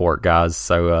our import guys.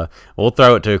 So we'll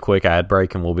throw it to a quick ad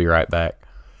break, and we'll be right back.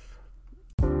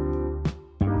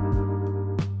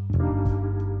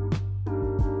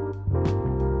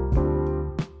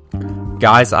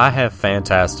 Guys, I have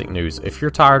fantastic news. If you're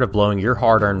tired of blowing your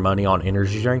hard-earned money on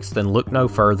energy drinks, then look no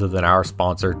further than our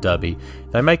sponsor, Dubby.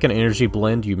 They make an energy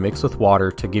blend you mix with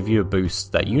water to give you a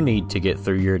boost that you need to get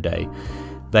through your day.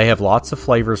 They have lots of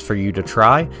flavors for you to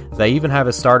try. They even have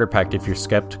a starter pack if you're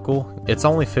skeptical. It's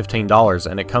only $15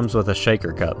 and it comes with a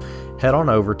shaker cup. Head on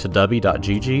over to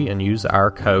dubby.gg and use our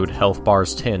code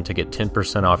HealthBars10 to get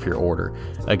 10% off your order.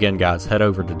 Again, guys, head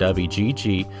over to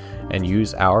dubby.gg and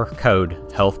use our code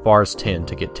HealthBars10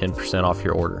 to get 10% off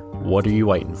your order. What are you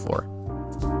waiting for?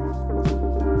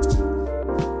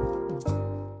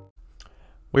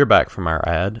 We're back from our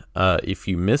ad. If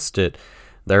you missed it,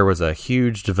 there was a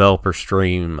huge developer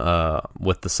stream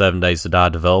with the 7 Days to Die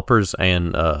developers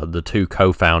and the two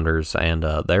co-founders, and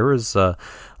there was a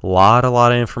lot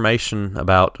of information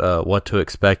about what to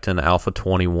expect in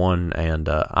A21, and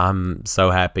I'm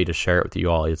so happy to share it with you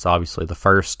all. It's obviously the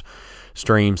first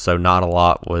stream, so not a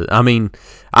lot was. I mean,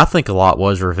 I think a lot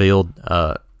was revealed.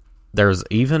 There's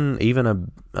even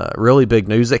a really big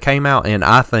news that came out, and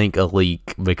I think a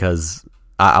leak, because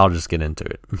I'll just get into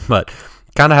it, but.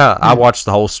 Kind of how I watched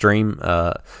the whole stream.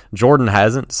 Jordan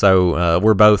hasn't, so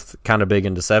we're both kind of big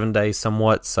into 7 days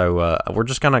somewhat. So we're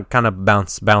just gonna kind of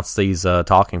bounce these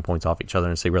talking points off each other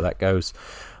and see where that goes.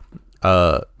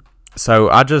 So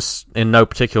I just, in no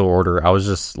particular order, I was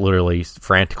just literally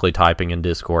frantically typing in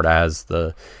Discord as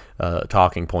the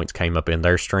talking points came up in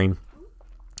their stream.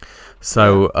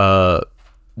 So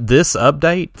this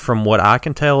update, from what I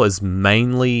can tell, is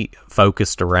mainly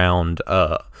focused around.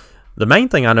 The main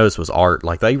thing I noticed was art.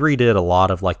 Like, they redid a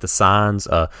lot of, like, the signs.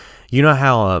 You know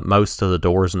how most of the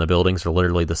doors in the buildings are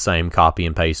literally the same copy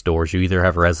and paste doors? You either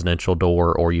have a residential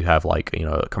door or you have, like,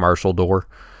 a commercial door.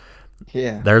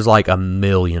 Yeah. There's, like, 1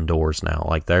 million doors now.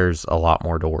 Like, there's a lot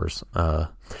more doors.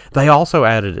 They also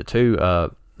added it, too,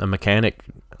 a mechanic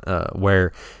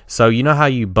where... So, you know how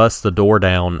you bust the door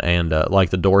down and, like,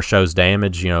 the door shows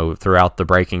damage, throughout the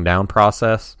breaking down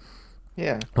process?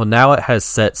 Yeah. Well, now it has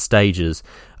set stages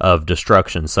of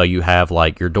destruction. So you have,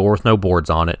 like, your door with no boards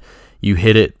on it. You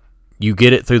hit it, you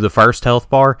get it through the first health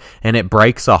bar, and it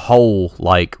breaks a hole,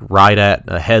 like, right at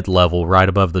a head level, right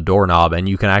above the doorknob, and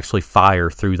you can actually fire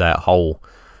through that hole.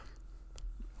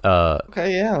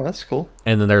 Okay, yeah, that's cool.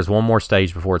 And then there's one more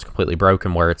stage before it's completely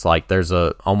broken, where it's like there's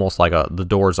the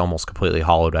door's almost completely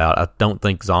hollowed out. I don't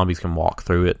think zombies can walk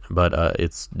through it, but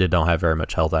it don't have very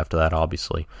much health after that,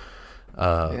 obviously.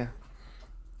 Yeah.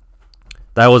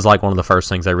 That was like one of the first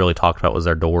things they really talked about was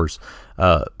their doors.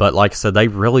 But like I said, they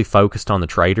really focused on the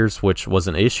traders, which was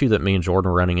an issue that me and Jordan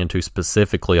were running into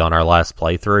specifically on our last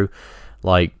playthrough.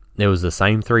 Like, it was the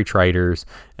same 3 traders,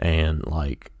 and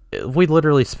like we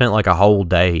literally spent like a whole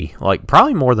day, like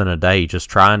probably more than a day, just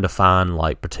trying to find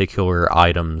like particular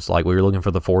items. Like, we were looking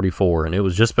for the 44, and it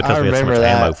was just because we had so much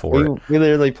ammo for it. We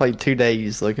literally played 2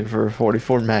 days looking for a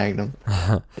 44 Magnum.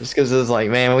 Just because it was like,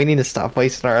 man, we need to stop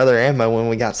wasting our other ammo when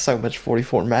we got so much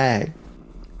 44 mag.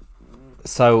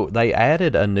 So they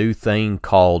added a new thing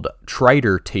called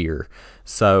Trader Tier.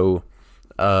 So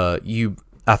I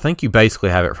think you basically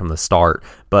have it from the start,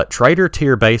 but Trader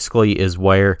Tier basically is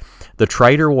where the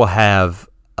trader will have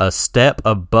a step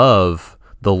above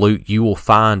the loot you will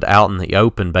find out in the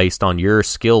open based on your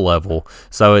skill level.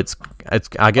 So it's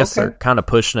I guess they're kind of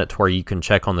pushing it to where you can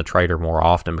check on the trader more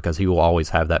often because he will always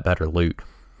have that better loot.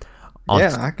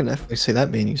 I can definitely see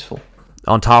that being useful.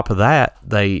 On top of that,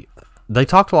 they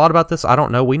talked a lot about this. I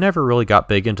don't know. We never really got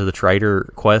big into the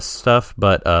trader quest stuff,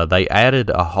 but they added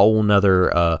a whole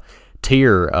nother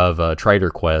tier of trader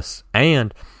quests,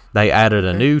 and they added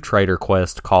a new trader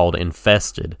quest called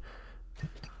Infested.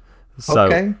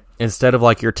 So instead of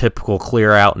like your typical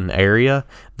clear out an area,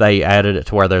 they added it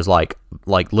to where there's like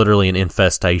literally an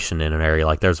infestation in an area.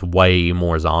 Like there's way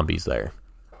more zombies there.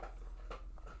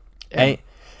 Yeah.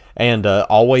 And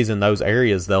always in those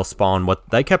areas, they'll spawn what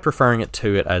they kept referring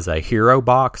to it as a hero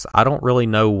box. I don't really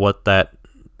know what that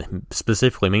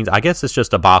specifically means. I guess it's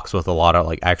just a box with a lot of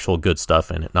like actual good stuff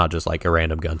in it, not just like a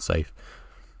random gun safe.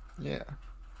 Yeah.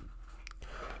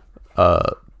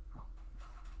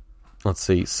 Let's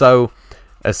see. So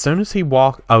as soon as he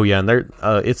walked, and there,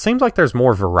 it seems like there's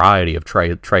more variety of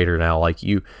trader now. Like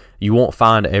you won't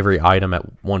find every item at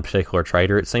one particular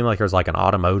trader. It seemed like there's like an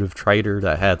automotive trader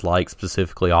that had like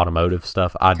specifically automotive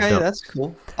stuff. That's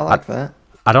cool. I like that.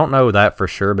 I don't know that for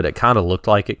sure, but it kind of looked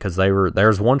like it because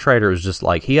there's one trader who was just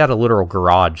like, he had a literal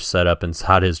garage set up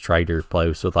inside his trader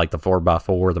place with like the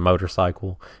 4x4, the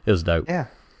motorcycle. It was dope. Yeah.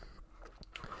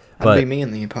 That'd be me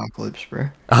in the apocalypse, bro.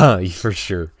 For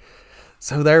sure.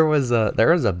 So there was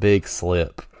a big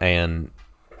slip, and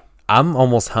I'm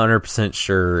almost 100%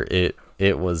 sure it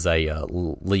was a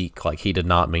leak. Like he did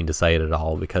not mean to say it at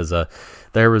all, because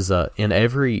there was in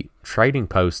every trading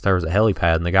post there was a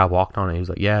helipad, and the guy walked on it. He was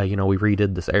like, "Yeah, we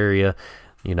redid this area.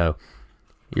 You're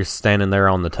standing there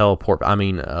on the teleport. I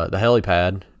mean, the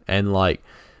helipad, and like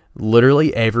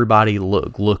literally everybody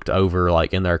looked over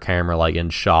like in their camera, like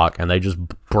in shock, and they just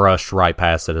brushed right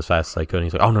past it as fast as they could. And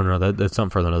he's like, "Oh no, that's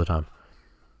something for another time."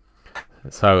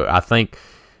 So I think.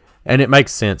 And it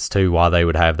makes sense, too, why they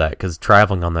would have that, because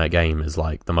traveling on that game is,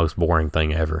 like, the most boring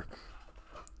thing ever.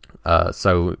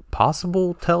 So,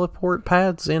 possible teleport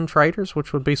paths in traders,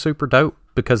 which would be super dope,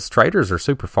 because traders are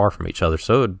super far from each other,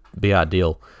 so it would be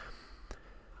ideal.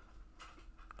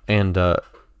 And on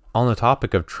the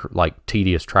topic of,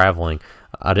 tedious traveling,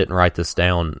 I didn't write this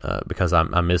down because I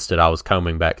missed it. I was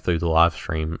combing back through the live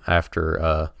stream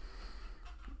after...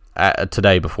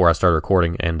 today before I started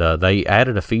recording, and they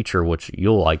added a feature which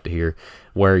you'll like to hear,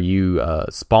 where you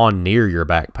spawn near your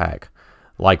backpack,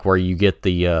 like where you get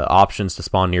the options to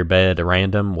spawn near bed at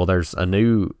random. Well, there's a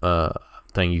new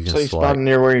thing you can select. So you spawn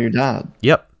near where you died.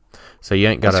 Yep. So you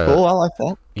ain't got to. That's cool. I like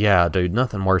that. Yeah, dude.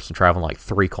 Nothing worse than traveling like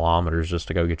 3 kilometers just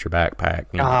to go get your backpack.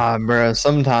 Bro.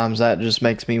 Sometimes that just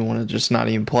makes me want to just not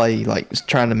even play. Like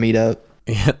trying to meet up.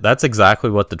 Yeah, that's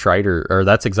exactly what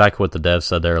that's exactly what the devs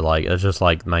said. They're like, it's just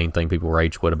like the main thing people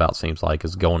rage quit about, seems like,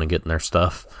 is going and getting their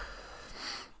stuff.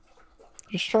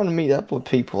 Just trying to meet up with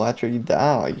people after you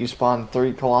die. Like you spawn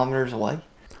 3 kilometers away.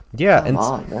 Yeah,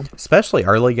 and especially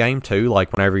early game too.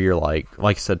 Like whenever you're like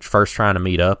you said, first trying to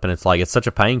meet up, and it's like it's such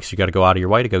a pain because you got to go out of your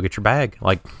way to go get your bag.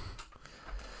 Like,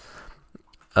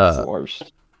 it's the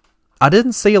worst. I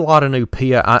didn't see a lot of new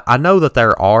I know that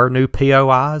there are new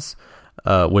POIs.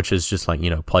 Which is just like,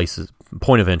 places,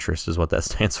 point of interest is what that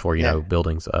stands for,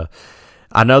 buildings.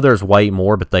 I know there's way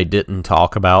more, but they didn't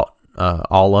talk about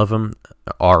all of them.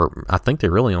 Or I think they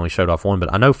really only showed off one,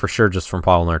 but I know for sure just from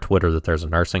following their Twitter that there's a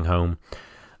nursing home.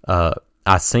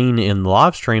 I seen in the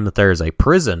live stream that there is a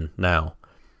prison now.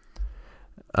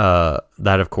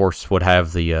 That, of course, would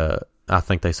have the, I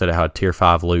think they said it had tier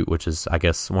 5 loot, which is, I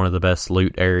guess, one of the best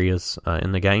loot areas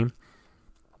in the game.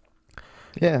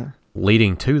 Yeah.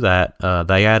 Leading to that,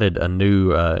 they added a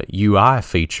new UI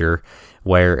feature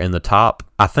where in the top,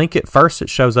 I think at first it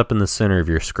shows up in the center of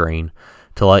your screen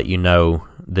to let you know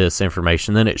this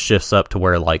information. Then it shifts up to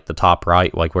where like the top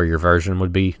right, like where your version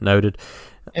would be noted.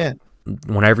 Yeah.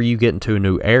 Whenever you get into a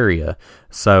new area,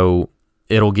 so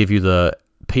it'll give you the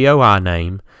POI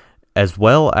name as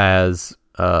well as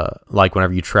like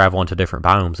whenever you travel into different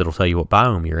biomes, it'll tell you what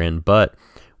biome you're in. But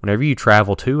whenever you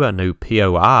travel to a new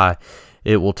POI,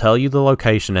 it will tell you the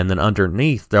location, and then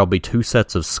underneath there'll be 2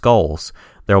 sets of skulls.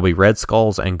 There'll be red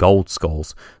skulls and gold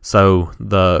skulls. So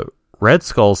the red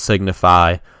skulls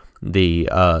signify the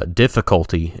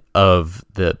difficulty of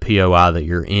the POI that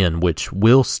you're in, which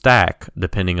will stack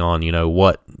depending on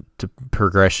what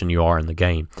progression you are in the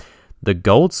game. The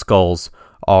gold skulls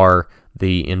are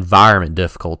the environment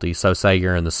difficulty. So say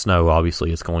you're in the snow,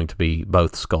 obviously it's going to be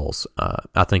both skulls.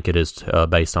 I think it is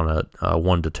based on a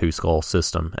 1 to 2 skull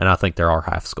system, and I think there are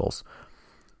half skulls.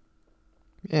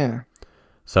 Yeah.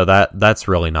 So that's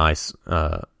really nice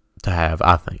to have,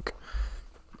 I think.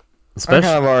 Especially,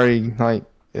 I kind of already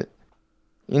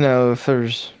if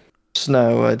there's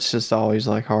snow, it's just always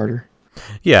like harder.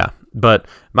 Yeah, but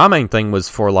my main thing was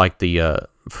for like the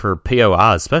for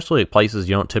POI, especially at places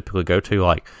you don't typically go to.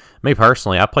 Like me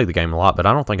personally, I play the game a lot, but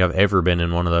I don't think I've ever been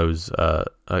in one of those.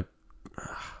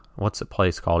 What's the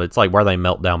place called? It's like where they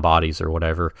melt down bodies or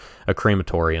whatever, a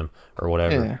crematorium or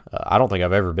whatever. Yeah. I don't think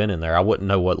I've ever been in there. I wouldn't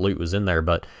know what loot was in there,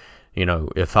 but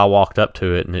if I walked up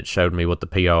to it and it showed me what the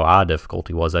POI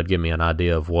difficulty was, that'd give me an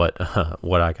idea of what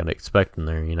what I can expect in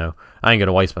there. I ain't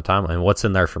gonna waste my time. And what's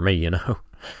in there for me?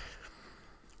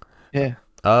 Yeah.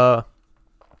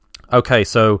 Okay,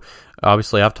 so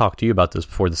obviously I've talked to you about this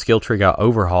before. The skill tree got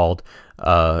overhauled.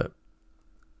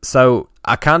 So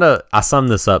I summed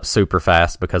this up super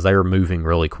fast because they were moving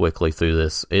really quickly through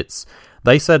this.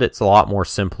 They said it's a lot more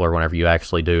simpler whenever you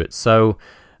actually do it. So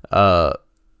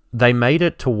they made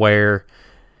it to where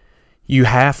you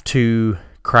have to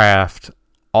craft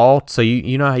all. So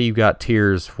you know how you've got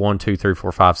tiers 1, 2, 3,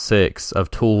 4, 5, 6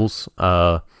 of tools.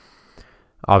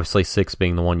 Obviously 6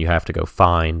 being the one you have to go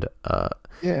find.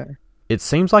 Yeah. It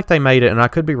seems like they made it, and I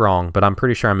could be wrong, but I'm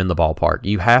pretty sure I'm in the ballpark.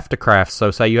 You have to craft, so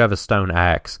say you have a stone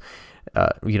axe,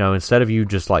 instead of you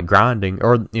just like grinding,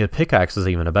 or pickaxe is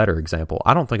even a better example.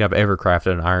 I don't think I've ever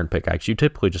crafted an iron pickaxe. You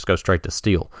typically just go straight to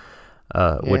steel,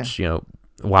 which,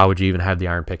 why would you even have the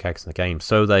iron pickaxe in the game?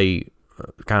 So they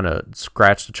kind of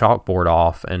scratched the chalkboard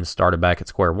off and started back at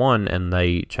square one, and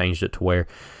they changed it to where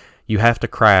you have to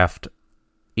craft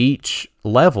each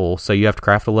level. So you have to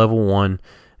craft a level 1,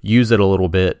 use it a little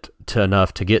bit to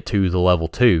enough to get to the level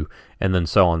 2, and then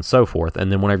so on and so forth.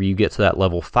 And then whenever you get to that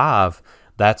level 5,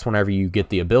 that's whenever you get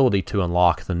the ability to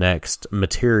unlock the next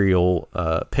material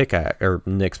pickaxe or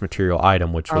next material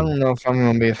item. Which I don't know if I'm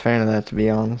going to be a fan of that, to be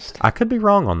honest. I could be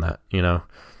wrong on that,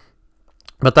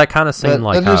 but that kind of seemed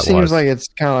like how it was. That just seems like it's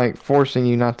kind of like forcing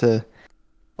you not to,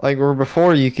 like where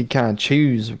before you could kind of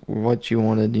choose what you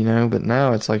wanted, but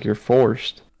now it's like you're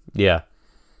forced. Yeah.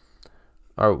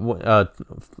 But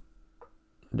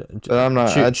I'm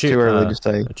not. It's too early to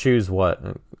say. Choose what?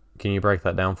 Can you break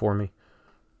that down for me?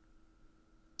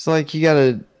 It's like you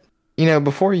gotta,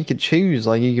 before you could choose,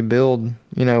 like you could build,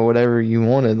 whatever you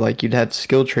wanted. Like you'd have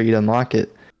skill tree to unlock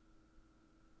it.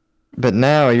 But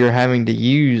now you're having to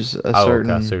use a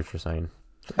certain. Okay, I see what you're saying.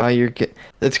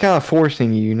 It's kind of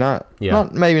forcing you,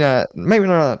 maybe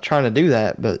not trying to do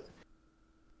that, but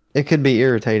it could be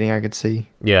irritating. I could see.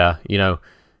 Yeah,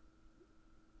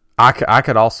 I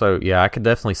could also, I could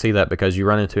definitely see that because you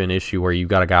run into an issue where you've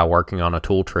got a guy working on a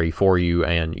tool tree for you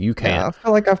and you can't. Yeah, I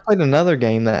feel like I've played another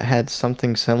game that had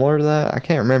something similar to that. I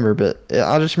can't remember, but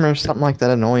I just remember something like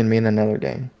that annoying me in another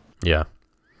game. Yeah.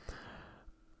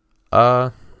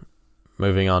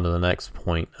 Moving on to the next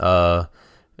point.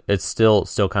 It's still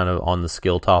kind of on the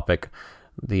skill topic.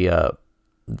 The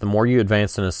more you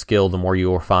advance in a skill, the more you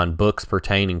will find books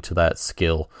pertaining to that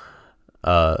skill.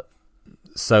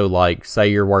 So, like, say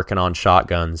you're working on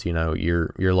shotguns,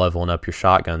 you're leveling up your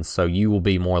shotguns, so you will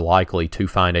be more likely to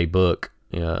find a book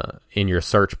in your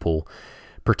search pool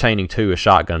pertaining to a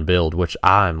shotgun build, which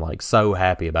I'm, like, so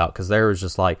happy about, because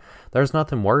there's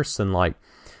nothing worse than, like,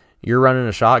 you're running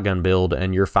a shotgun build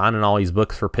and you're finding all these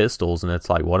books for pistols, and it's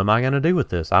like, what am I going to do with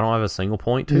this? I don't have a single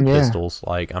point to pistols.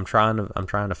 Like, I'm trying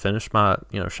to finish my,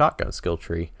 shotgun skill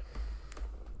tree.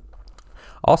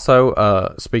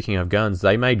 Also, speaking of guns,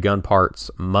 they made gun parts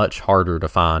much harder to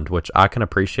find, which I can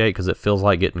appreciate because it feels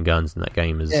like getting guns in that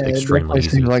game is extremely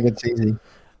easy. Seems like it's easy.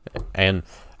 And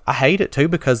I hate it too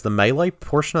because the melee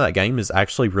portion of that game is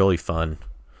actually really fun.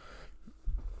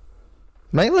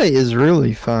 Melee is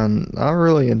really fun. I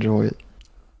really enjoy it.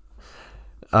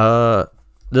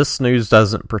 This news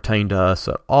doesn't pertain to us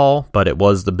at all, but it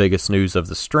was the biggest news of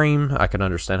the stream. I can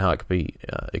understand how it could be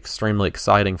extremely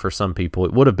exciting for some people.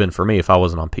 It would have been for me if I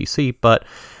wasn't on PC, but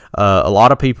a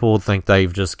lot of people think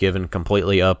they've just given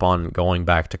completely up on going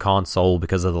back to console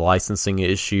because of the licensing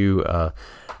issue,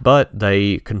 but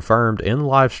they confirmed in the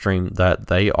live stream that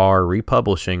they are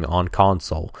republishing on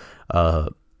console.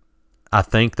 I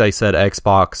think they said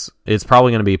Xbox. It's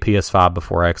probably going to be PS5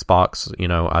 before Xbox.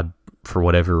 For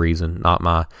whatever reason,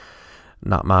 not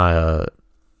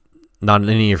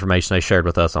any information they shared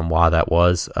with us on why that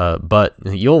was. But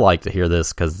you'll like to hear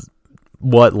this because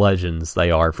what legends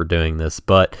they are for doing this.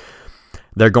 But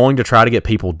they're going to try to get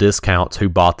people discounts who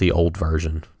bought the old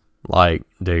version. Like,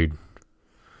 dude,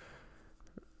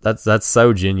 that's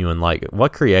so genuine. Like,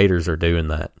 what creators are doing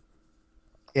that?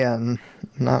 Yeah,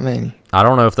 not many. I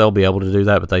don't know if they'll be able to do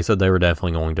that, but they said they were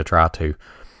definitely going to try to.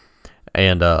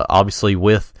 And obviously,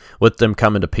 with them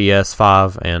coming to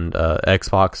PS5 and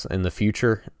Xbox in the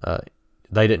future,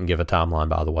 They didn't give a timeline,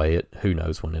 by the way. Who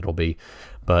knows when it'll be,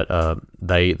 but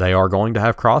they are going to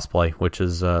have crossplay, which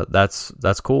is that's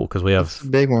cool because That's a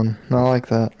big one. I like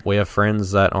that. we have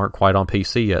friends that aren't quite on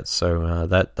PC yet, so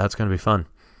that's going to be fun.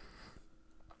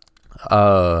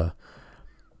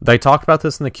 They talked about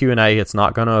this in the Q&A. It's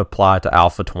not going to apply to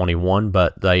Alpha 21,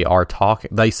 but they are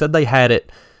talking. They said they had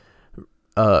it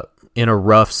in a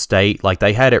rough state, like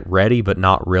they had it ready, but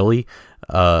not really.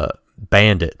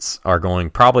 Bandits are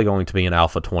probably going to be in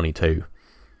Alpha 22.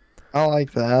 I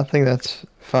like that. I think that's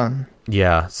fun.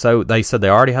 Yeah, so they said they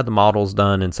already had the models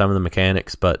done and some of the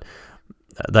mechanics, but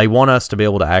they want us to be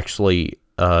able to actually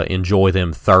enjoy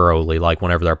them thoroughly, like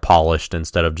whenever they're polished,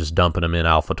 instead of just dumping them in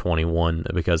Alpha 21,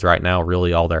 because right now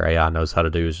really all their AI knows how to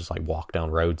do is just like walk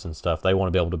down roads and stuff. They want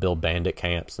to be able to build bandit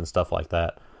camps and stuff like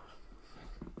that.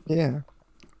 Yeah.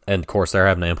 And of course they're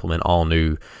having to implement all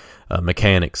new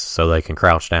mechanics so they can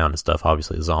crouch down and stuff.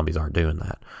 Obviously the zombies aren't doing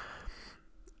that.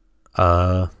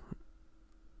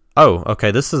 Oh,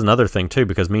 okay, this is another thing too,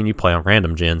 because me and you play on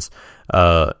random gens.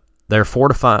 They're 4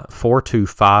 to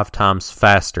 5 times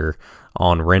faster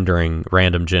on rendering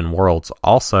random gen worlds.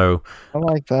 Also, I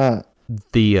like that.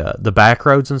 The back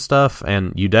roads and stuff,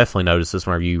 and you definitely notice this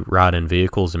whenever you ride in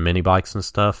vehicles and mini bikes and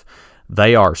stuff.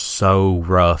 They are so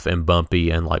rough and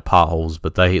bumpy and like potholes,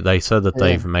 but they said that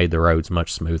they've made the roads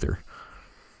much smoother.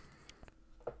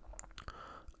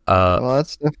 Well,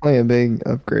 that's definitely a big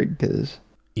upgrade because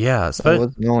yeah,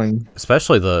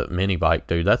 especially the mini bike,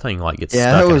 dude. That thing like gets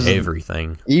stuck in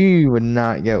everything. You would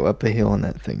not go up a hill in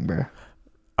that thing, bro.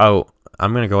 Oh,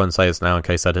 I'm gonna go ahead and say this now in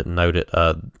case I didn't note it.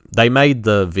 They made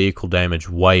the vehicle damage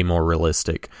way more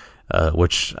realistic,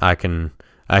 which I can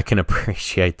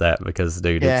appreciate that because,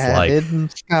 dude, it's like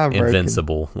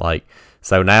invincible. Like,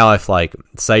 so now if like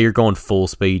say you're going full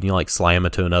speed and you like slam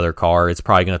it to another car, it's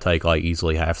probably gonna take like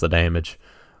easily half the damage.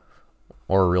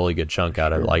 Or a really good chunk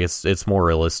out of it. Like it's more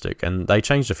realistic, and they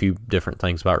changed a few different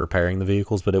things about repairing the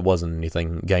vehicles, but it wasn't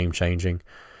anything game changing.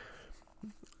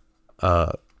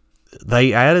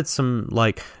 They added some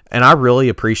like, and I really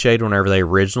appreciated whenever they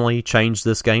originally changed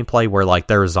this gameplay, where like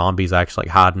there were zombies actually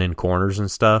like hiding in corners and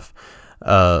stuff.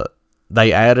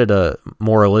 They added a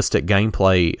more realistic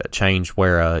gameplay change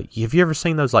where have you ever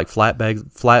seen those like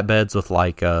flatbeds with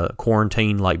like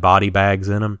quarantine like body bags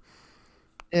in them?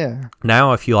 Yeah.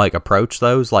 Now, if you like approach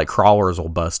those, like crawlers will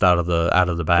bust out of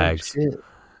the bags. Oh, shit.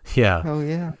 Yeah. Oh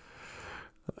yeah.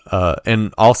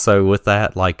 And also with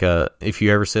that, like if you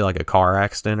ever see like a car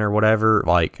accident or whatever,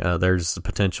 like there's the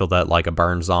potential that like a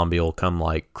burned zombie will come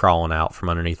like crawling out from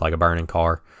underneath like a burning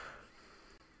car.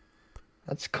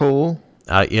 That's cool.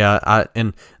 Yeah.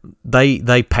 And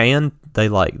they panned. They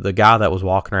like the guy that was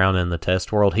walking around in the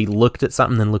test world. He looked at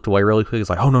something, then looked away really quick. He's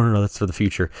like, "Oh no, that's for the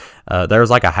future." There was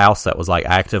like a house that was like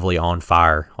actively on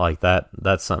fire, like that.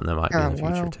 That's something that might be in the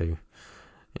future too.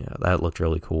 Yeah, that looked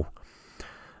really cool.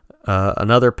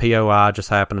 Another POI I just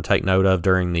happened to take note of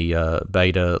during the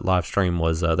beta live stream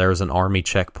was there was an army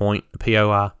checkpoint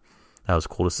POI. That was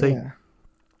cool to see. Yeah.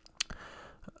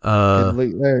 Good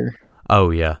loot there. Oh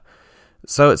yeah.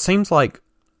 So it seems like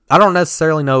I don't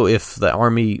necessarily know if the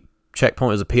army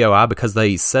checkpoint was a POI because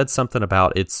they said something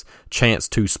about its chance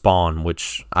to spawn,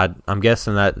 which I'm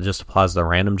guessing that just applies to the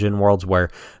random gen worlds where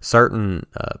certain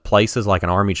places like an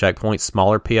army checkpoint,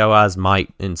 smaller POIs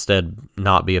might instead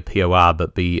not be a POI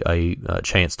but be a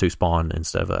chance to spawn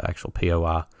instead of an actual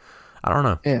POI. I don't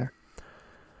know. Yeah.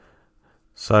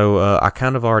 So I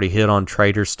kind of already hit on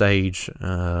trader stage.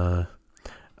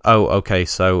 Okay.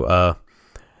 So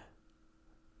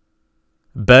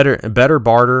better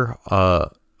barter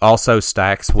also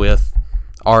stacks with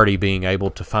already being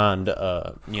able to find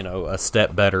a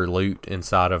step better loot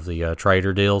inside of the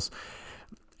trader deals,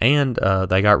 and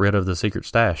they got rid of the secret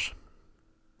stash.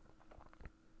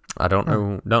 I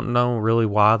don't know really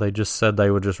why. They just said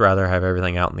they would just rather have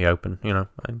everything out in the open.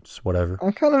 Just whatever. I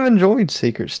kind of enjoyed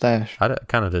secret stash. I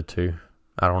kind of did too.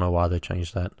 I don't know why they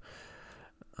changed that.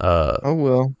 Oh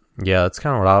well. Yeah, that's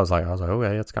kind of what I was like.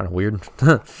 Okay, that's kind of weird.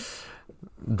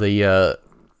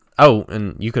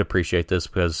 And you could appreciate this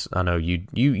because I know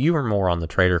you were more on the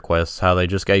trader quests, how they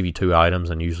just gave you 2 items,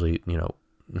 and usually,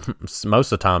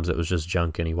 most of the times it was just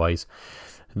junk anyways.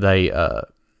 They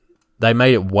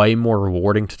made it way more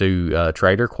rewarding to do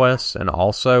trader quests, and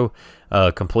also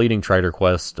completing trader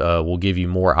quests will give you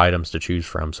more items to choose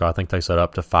from. So I think they set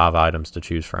up to 5 items to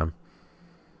choose from.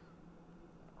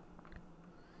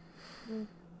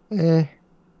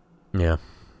 Yeah.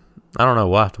 I don't know.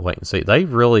 We'll have to wait and see. They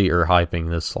really are hyping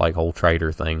this like whole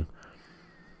trader thing.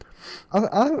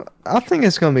 I think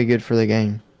it's gonna be good for the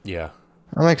game. Yeah,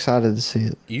 I'm excited to see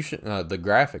it. You should. The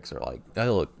graphics are like they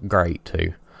look great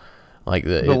too. Like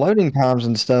The loading times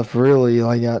and stuff really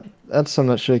like that's something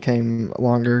that should have came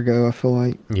longer ago. I feel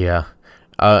like. yeah.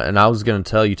 And I was gonna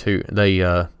tell you too.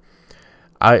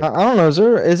 I I don't know.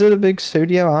 Is it a big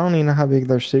studio? I don't even know how big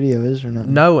their studio is or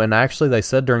nothing. No, and actually they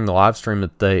said during the live stream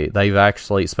that they've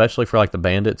actually, especially for like the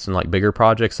Bandits and like bigger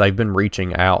projects, they've been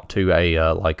reaching out to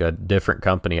a like a different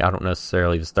company. I don't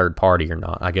necessarily if it's third party or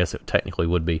not. I guess it technically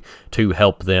would be to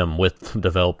help them with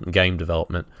game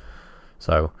development.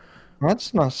 So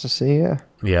That's nice to see. Yeah.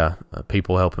 yeah,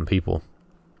 people helping people.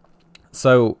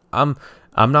 So I'm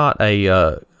not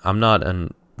a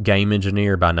game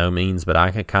engineer by no means, but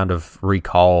I can kind of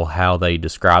recall how they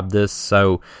described this.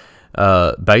 So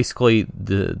basically,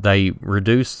 they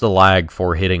reduce the lag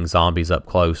for hitting zombies up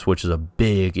close, which is a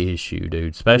big issue,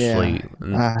 dude. Especially,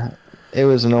 it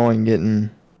was annoying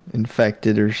getting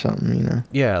infected or something, you know.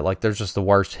 Yeah, like there's just the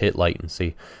worst hit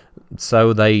latency.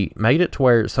 So they made it to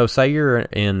where, so say you're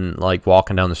in like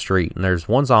walking down the street and there's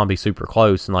one zombie super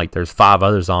close and like there's 5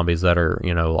 other zombies that are,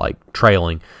 you know, like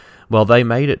trailing. Well, they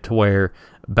made it to where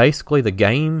basically the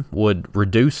game would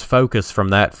reduce focus from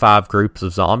that 5 groups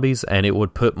of zombies and it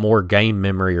would put more game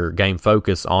memory or game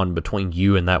focus on between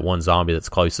you and that one zombie that's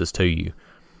closest to you.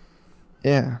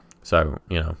 Yeah. So,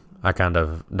 you know, I kind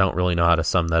of don't really know how to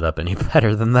sum that up any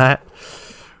better than that.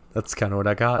 That's kind of what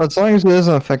I got. As long as it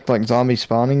doesn't affect like zombie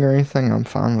spawning or anything, I'm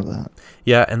fine with that.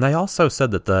 Yeah, and they also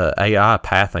said that the AI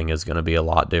pathing is going to be a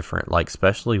lot different, like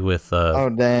especially with oh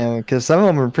damn, because some of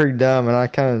them are pretty dumb, and I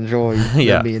kind of enjoy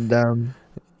them being dumb.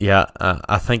 Yeah,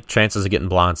 I think chances of getting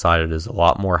blindsided is a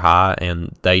lot more high,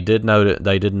 and they did note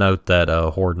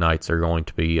that Horde Knights are going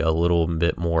to be a little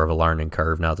bit more of a learning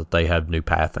curve now that they have new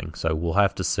pathing. So we'll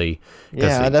have to see.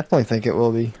 Yeah, I definitely think it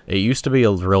will be. It used to be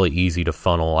really easy to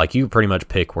funnel. Like you pretty much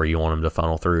pick where you want them to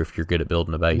funnel through if you're good at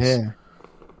building a base. Yeah.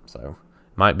 So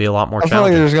might be a lot more challenging. I feel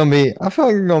like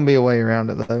there's gonna be a way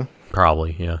around it though.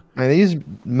 Probably, yeah. I mean, these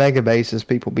mega bases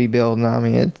people be building, I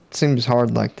mean, it seems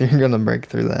hard like they're gonna break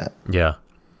through that. Yeah.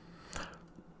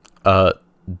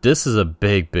 This is a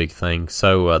big thing.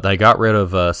 So they got rid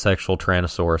of sexual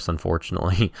Tyrannosaurus,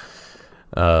 unfortunately.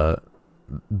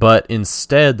 But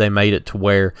instead they made it to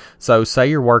where, so say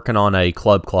you're working on a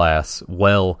club class.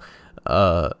 Well,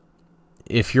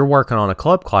 if you're working on a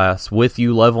club class, with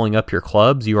you leveling up your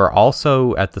clubs, you are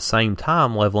also at the same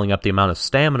time leveling up the amount of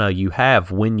stamina you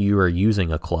have when you are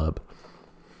using a club.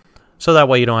 So that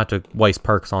way you don't have to waste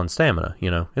perks on stamina, you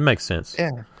know? It makes sense.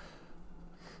 Yeah.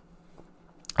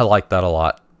 I like that a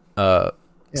lot. So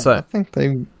I think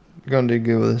they're going to do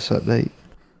good with this update.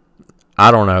 I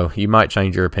don't know. You might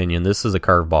change your opinion. This is a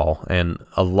curveball, and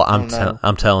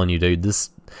I'm telling you, dude.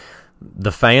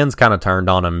 The fans kind of turned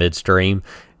on them midstream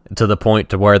to the point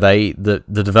to where the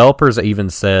developers even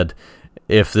said,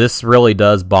 if this really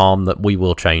does bomb, that we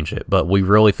will change it. But we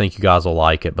really think you guys will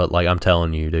like it. But like I'm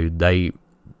telling you, dude,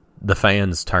 the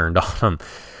fans turned on them.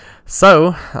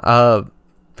 So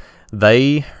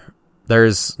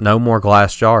there's no more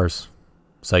glass jars.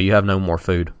 So you have no more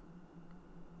food.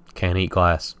 Can't eat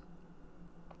glass.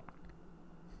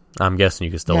 I'm guessing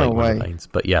you can still eat window panes.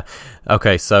 But yeah.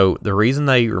 Okay, so the reason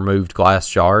they removed glass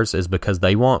jars is because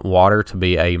they want water to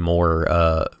be a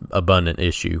more abundant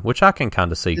issue, which I can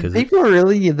kind of see. Did people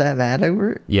really get that mad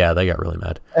over it? Yeah, they got really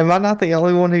mad. Am I not the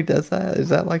only one who does that? Is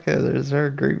that is there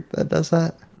a group that does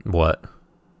that? What?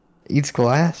 Eats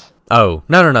glass? Oh,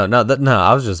 no.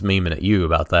 I was just memeing at you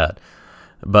about that.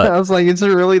 But I was like, is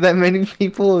there really that many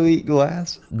people who eat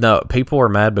glass? No, people are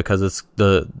mad because it's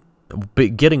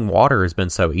getting water has been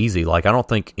so easy. Like, I don't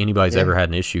think anybody's ever had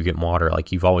an issue getting water.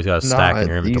 Like, you've always got a stack in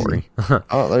your inventory.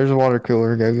 Oh, there's a water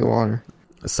cooler. Go get water.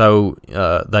 So,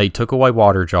 they took away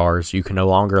water jars. You can no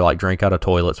longer, like, drink out of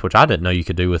toilets, which I didn't know you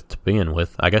could do to begin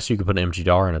with. I guess you could put an empty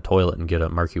jar in a toilet and get a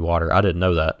murky water. I didn't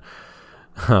know that.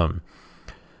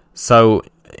 So,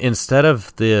 instead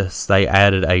of this, they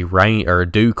added a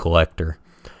dew collector.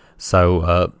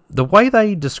 So, the way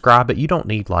they describe it, you don't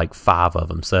need like 5 of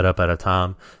them set up at a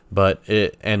time.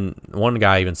 And one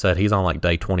guy even said he's on like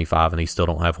day 25 and he still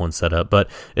don't have one set up. But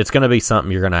it's going to be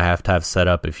something you're going to have set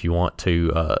up if you want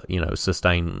to,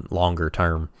 sustain longer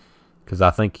term. Because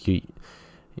I think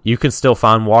you can still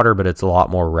find water, but it's a lot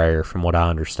more rare from what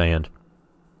I understand.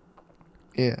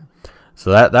 Yeah.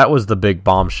 So that was the big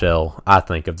bombshell, I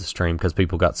think, of the stream, because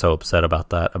people got so upset about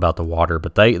that, about the water.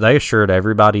 But they assured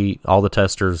everybody, all the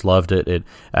testers loved it. It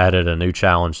added a new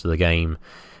challenge to the game.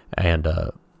 And,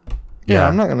 yeah,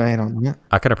 I'm not going to hate on that.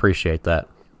 I can appreciate that.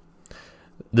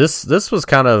 This was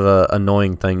kind of an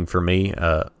annoying thing for me.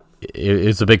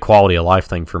 It's a big quality of life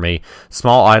thing for me.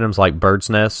 Small items like bird's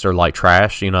nests or like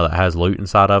trash, that has loot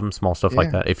inside of them, small stuff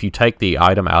like that. If you take the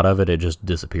item out of it, it just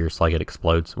disappears, like it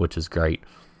explodes, which is great.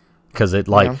 because it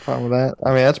Yeah, I'm fine with that. I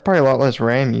mean, that's probably a lot less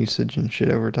RAM usage and shit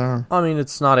over time. I mean,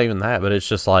 it's not even that, but it's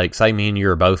just like, say me and you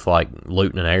are both like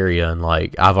looting an area, and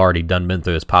like I've already been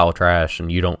through this pile of trash,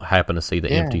 and you don't happen to see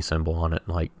the empty symbol on it.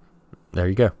 Like, there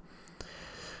you go.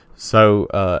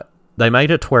 So they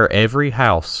made it to where every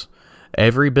house,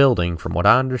 every building, from what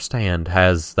I understand,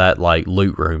 has that like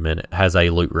loot room in it. Has a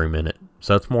loot room in it,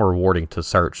 so it's more rewarding to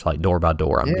search like door by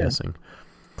door. I'm guessing,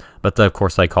 but of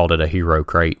course they called it a hero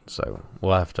crate, so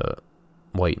we'll have to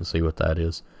wait and see what that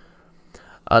is.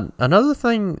 Another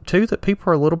thing too that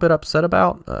people are a little bit upset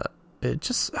about. I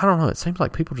don't know. It seems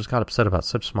like people just got upset about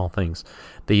such small things.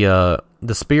 The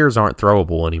spears aren't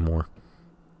throwable anymore.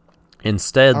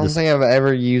 Instead, I don't think I've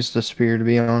ever used a spear, to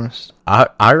be honest.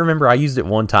 I remember I used it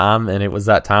one time, and it was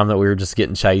that time that we were just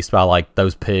getting chased by like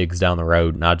those pigs down the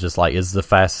road, and I just like, it's the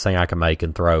fastest thing I can make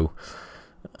and throw.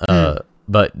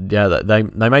 But yeah, they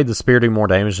made the spear do more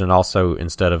damage, and also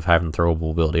instead of having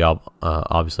throwable ability,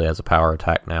 obviously has a power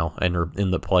attack now, and in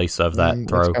the place of that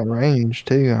throw. It's got range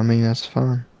too. I mean, that's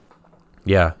fun.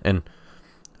 Yeah, and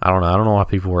I don't know why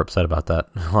people were upset about that.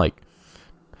 Like,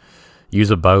 use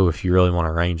a bow if you really want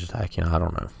a range attack. I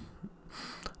don't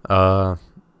know.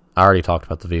 I already talked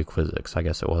about the vehicle physics. I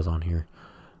guess it was on here.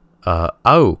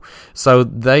 So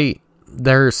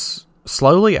they're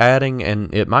slowly adding,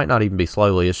 and it might not even be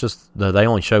slowly. It's just they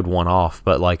only showed one off,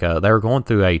 but like they were going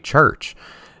through a church,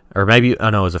 or maybe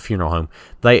I know it was a funeral home.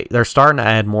 They're starting to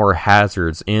add more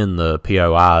hazards in the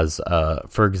POIs.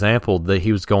 For example,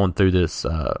 he was going through this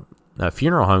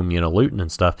funeral home, looting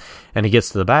and stuff, and he gets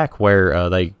to the back where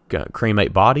they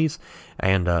cremate bodies,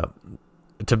 and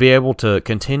to be able to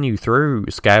continue through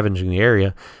scavenging the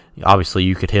area, obviously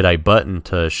you could hit a button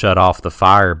to shut off the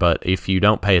fire, but if you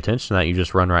don't pay attention to that, you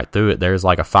just run right through it. There's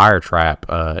like a fire trap.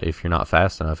 If you're not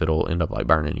fast enough, it'll end up like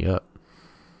burning you up.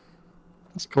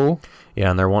 That's cool. Yeah,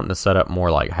 and they're wanting to set up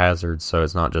more like hazards, so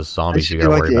it's not just zombies you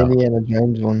gotta like worry the about. Indiana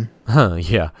Jones one.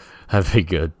 Yeah, that'd be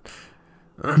good.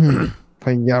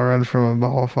 Like you got run from a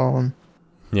ball falling.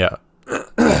 Yeah.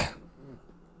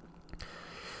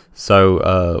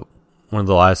 So, one of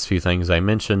the last few things they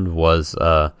mentioned was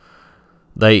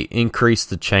they increased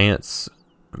the chance.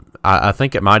 I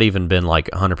think it might even been like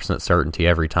 100% certainty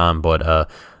every time, but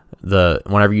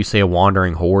whenever you see a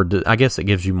wandering horde, I guess it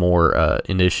gives you more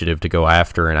initiative to go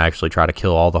after and actually try to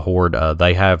kill all the horde.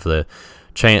 They have the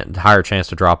higher chance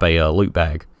to drop a loot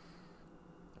bag.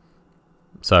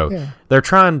 So they're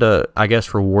trying to, I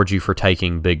guess, reward you for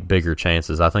taking bigger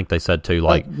chances. I think they said too,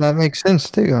 like that makes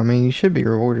sense too. I mean, you should be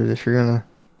rewarded if you're gonna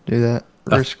do that.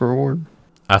 Risk reward.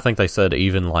 I think they said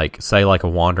even like, say like a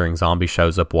wandering zombie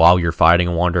shows up while you're fighting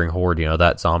a wandering horde,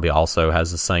 that zombie also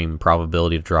has the same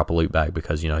probability to drop a loot bag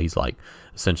because he's like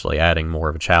essentially adding more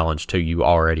of a challenge to you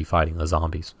already fighting the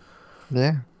zombies.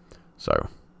 Yeah. So,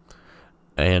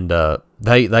 and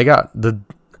they got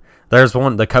there's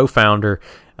the co-founder.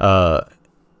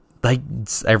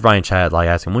 Everybody in chat like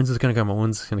asking, when's this gonna come out?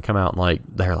 When's this gonna come out? And like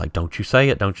they're like, don't you say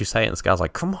it, don't you say it. And this guy's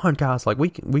like, come on guys, like we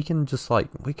can just like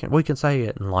we can say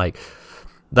it. And like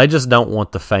they just don't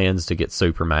want the fans to get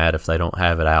super mad if they don't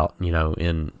have it out,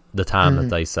 in the time that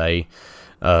they say.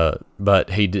 But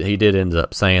he did end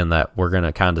up saying that we're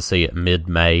gonna kind of see it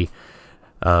mid-May,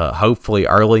 hopefully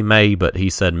early May, but he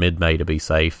said mid-May to be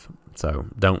safe. So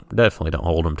definitely don't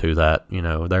hold them to that.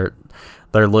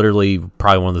 They're literally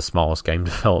probably one of the smallest game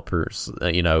developers,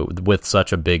 with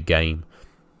such a big game.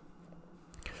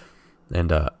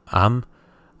 And I'm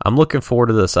looking forward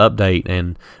to this update,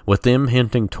 and with them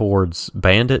hinting towards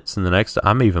bandits in the next,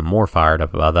 I'm even more fired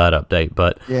up about that update.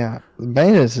 But yeah,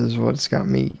 bandits is what's got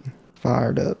me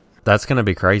fired up. That's going to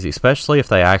be crazy, especially if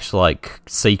they actually like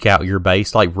seek out your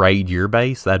base, like raid your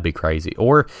base. That'd be crazy.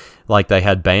 Or like they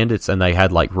had bandits and they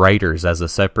had like raiders as a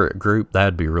separate group.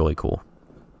 That'd be really cool.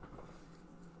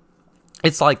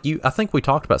 It's like I think we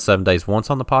talked about 7 days once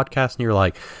on the podcast, and you're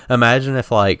like, imagine if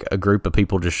like a group of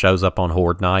people just shows up on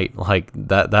Horde Night. Like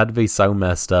that'd be so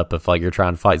messed up if like you're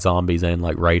trying to fight zombies and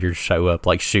like raiders show up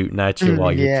like shooting at you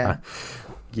while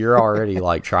you're already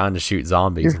like trying to shoot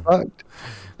zombies. You're fucked.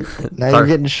 Now you're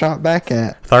getting shot back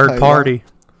at. Third party.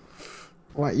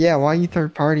 Why are you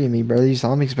third partying me, bro? These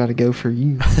zombies about to go for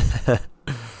you.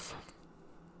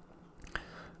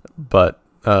 But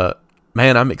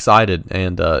man, I'm excited,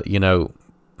 and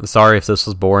sorry if this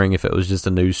was boring. If it was just a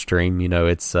news stream,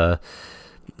 it's a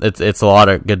lot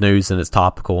of good news and it's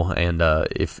topical. And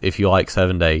if you like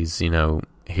 7 days,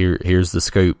 here's the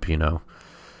scoop.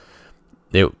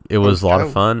 It was a lot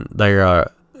of fun.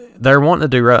 they're wanting to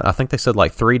do, I think they said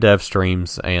like 3 dev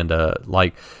streams, and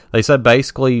like they said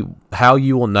basically how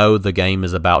you will know the game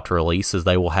is about to release is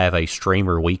they will have a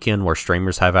streamer weekend where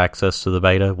streamers have access to the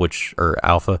beta, or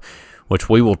alpha, which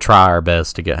we will try our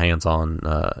best to get hands on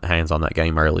that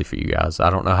game early for you guys. I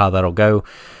don't know how that'll go.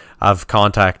 I've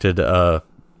contacted one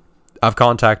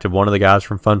of the guys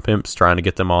from Fun Pimps trying to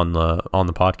get them on the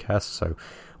podcast, so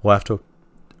we'll have to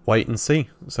wait and see.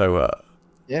 So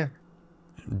yeah,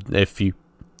 if you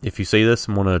see this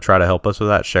and want to try to help us with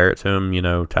that, share it to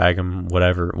them, tag them,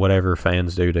 whatever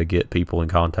fans do to get people in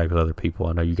contact with other people.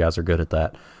 I know you guys are good at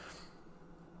that.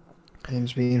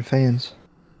 Fans being fans.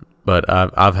 But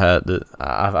I've had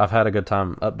a good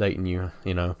time updating you.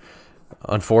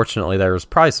 Unfortunately, there was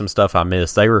probably some stuff I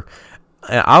missed.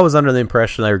 I was under the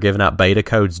impression they were giving out beta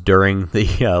codes during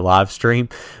the live stream,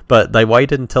 but they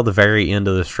waited until the very end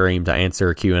of the stream to answer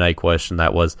a Q&A question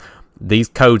that was, these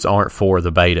codes aren't for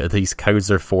the beta. These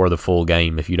codes are for the full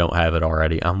game if you don't have it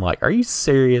already. I'm like, are you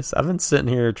serious? I've been sitting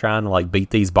here trying to beat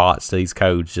these bots to these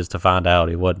codes just to find out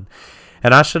it wasn't.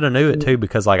 And I should have knew it too,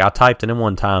 because I typed it in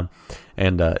one time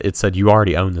and it said you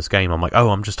already own this game. I'm like, oh,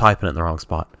 I'm just typing it in the wrong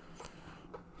spot.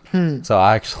 So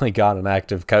I actually got an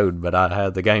active code, but I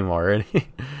had the game already.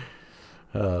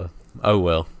 Oh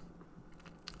well.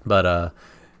 But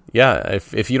yeah,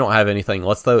 if you don't have anything,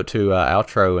 let's throw it to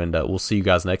outro, and we'll see you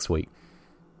guys next week.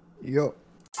 Yup.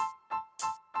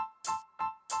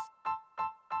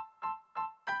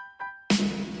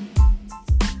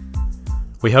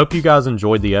 We hope you guys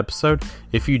enjoyed the episode.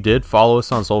 If you did, follow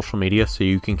us on social media so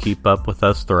you can keep up with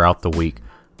us throughout the week.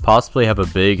 Possibly have a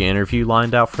big interview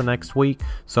lined out for next week,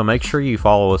 so make sure you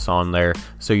follow us on there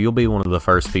so you'll be one of the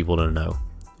first people to know.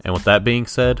 And with that being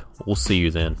said, we'll see you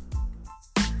then.